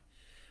to come by.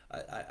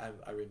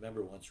 I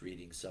remember once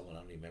reading someone, I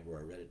don't even remember where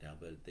I read it now,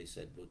 but they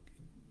said, look,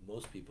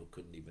 most people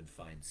couldn't even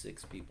find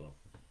 6 people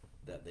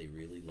that they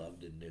really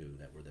loved and knew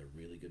that were their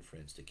really good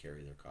friends to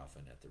carry their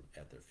coffin at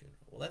their funeral.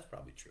 Well, that's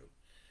probably true.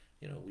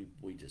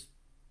 We just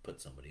put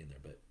somebody in there,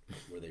 but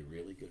were they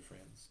really good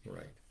friends?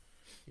 Right.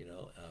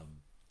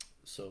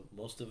 So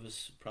most of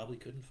us probably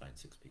couldn't find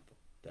 6 people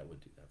that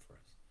would do that for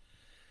us.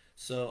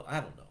 So I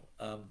don't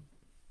know.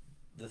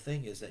 The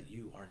thing is that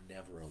you are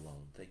never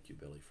alone. Thank you,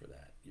 Billy, for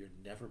that. You're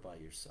never by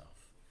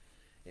yourself.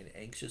 In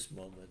anxious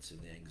moments,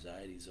 in the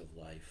anxieties of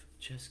life,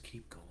 just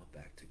keep going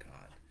back to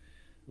God.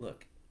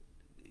 Look,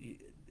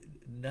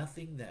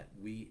 nothing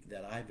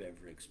that I've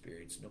ever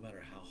experienced, no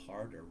matter how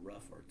hard or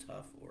rough or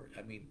tough,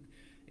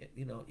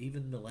 You know,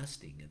 even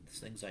molesting and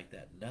things like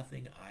that.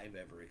 Nothing I've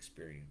ever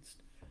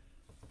experienced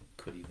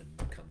could even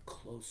come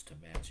close to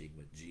matching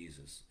what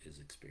Jesus is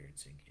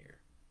experiencing here.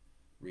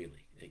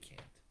 Really, it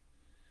can't.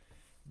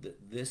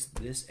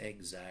 This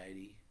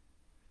anxiety,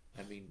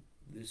 I mean,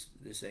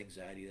 this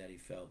anxiety that he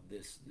felt,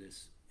 this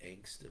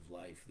angst of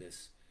life,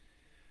 this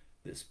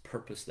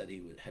purpose that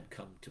he had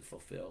come to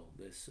fulfill,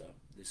 this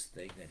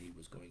thing that he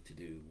was going to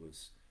do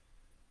was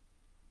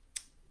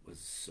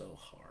so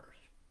hard.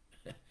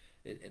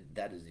 And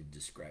that isn't even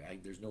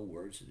described. There's no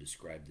words to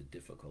describe the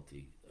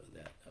difficulty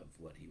of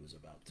what he was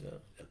about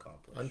to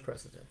accomplish.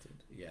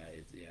 Unprecedented. Yeah,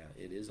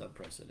 it is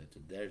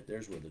unprecedented.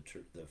 There's where the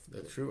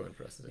true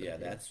unprecedented. Yeah,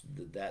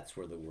 that's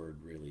where the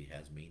word really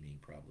has meaning,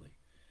 probably.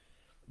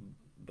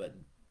 But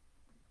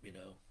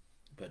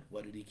but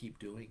what did he keep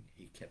doing?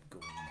 He kept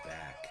going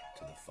back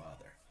to the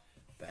Father,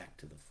 back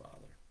to the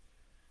Father,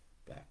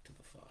 back to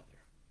the Father.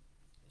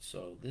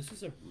 So this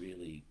is a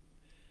really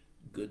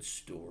good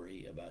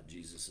story about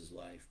Jesus's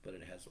life,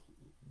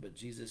 but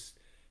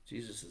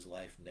Jesus's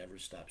life never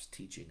stops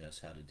teaching us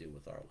how to deal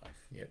with our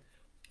life. Yep.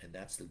 And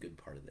that's the good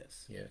part of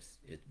this. Yes.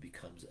 It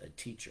becomes a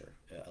teacher,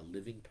 a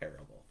living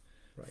parable,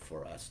 right,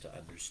 for us to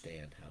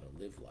understand how to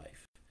live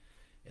life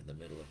in the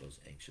middle of those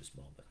anxious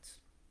moments.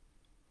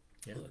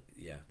 Yeah. Look,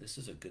 this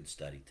is a good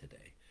study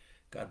today.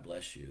 God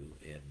bless you,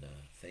 and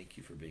thank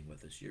you for being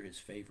with us. You're his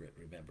favorite.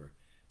 Remember,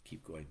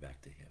 keep going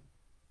back to him.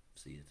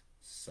 See you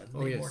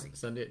Sunday morning.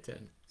 Sunday at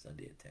 10.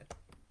 Sunday at 10.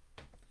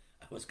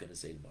 I was going to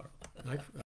say tomorrow.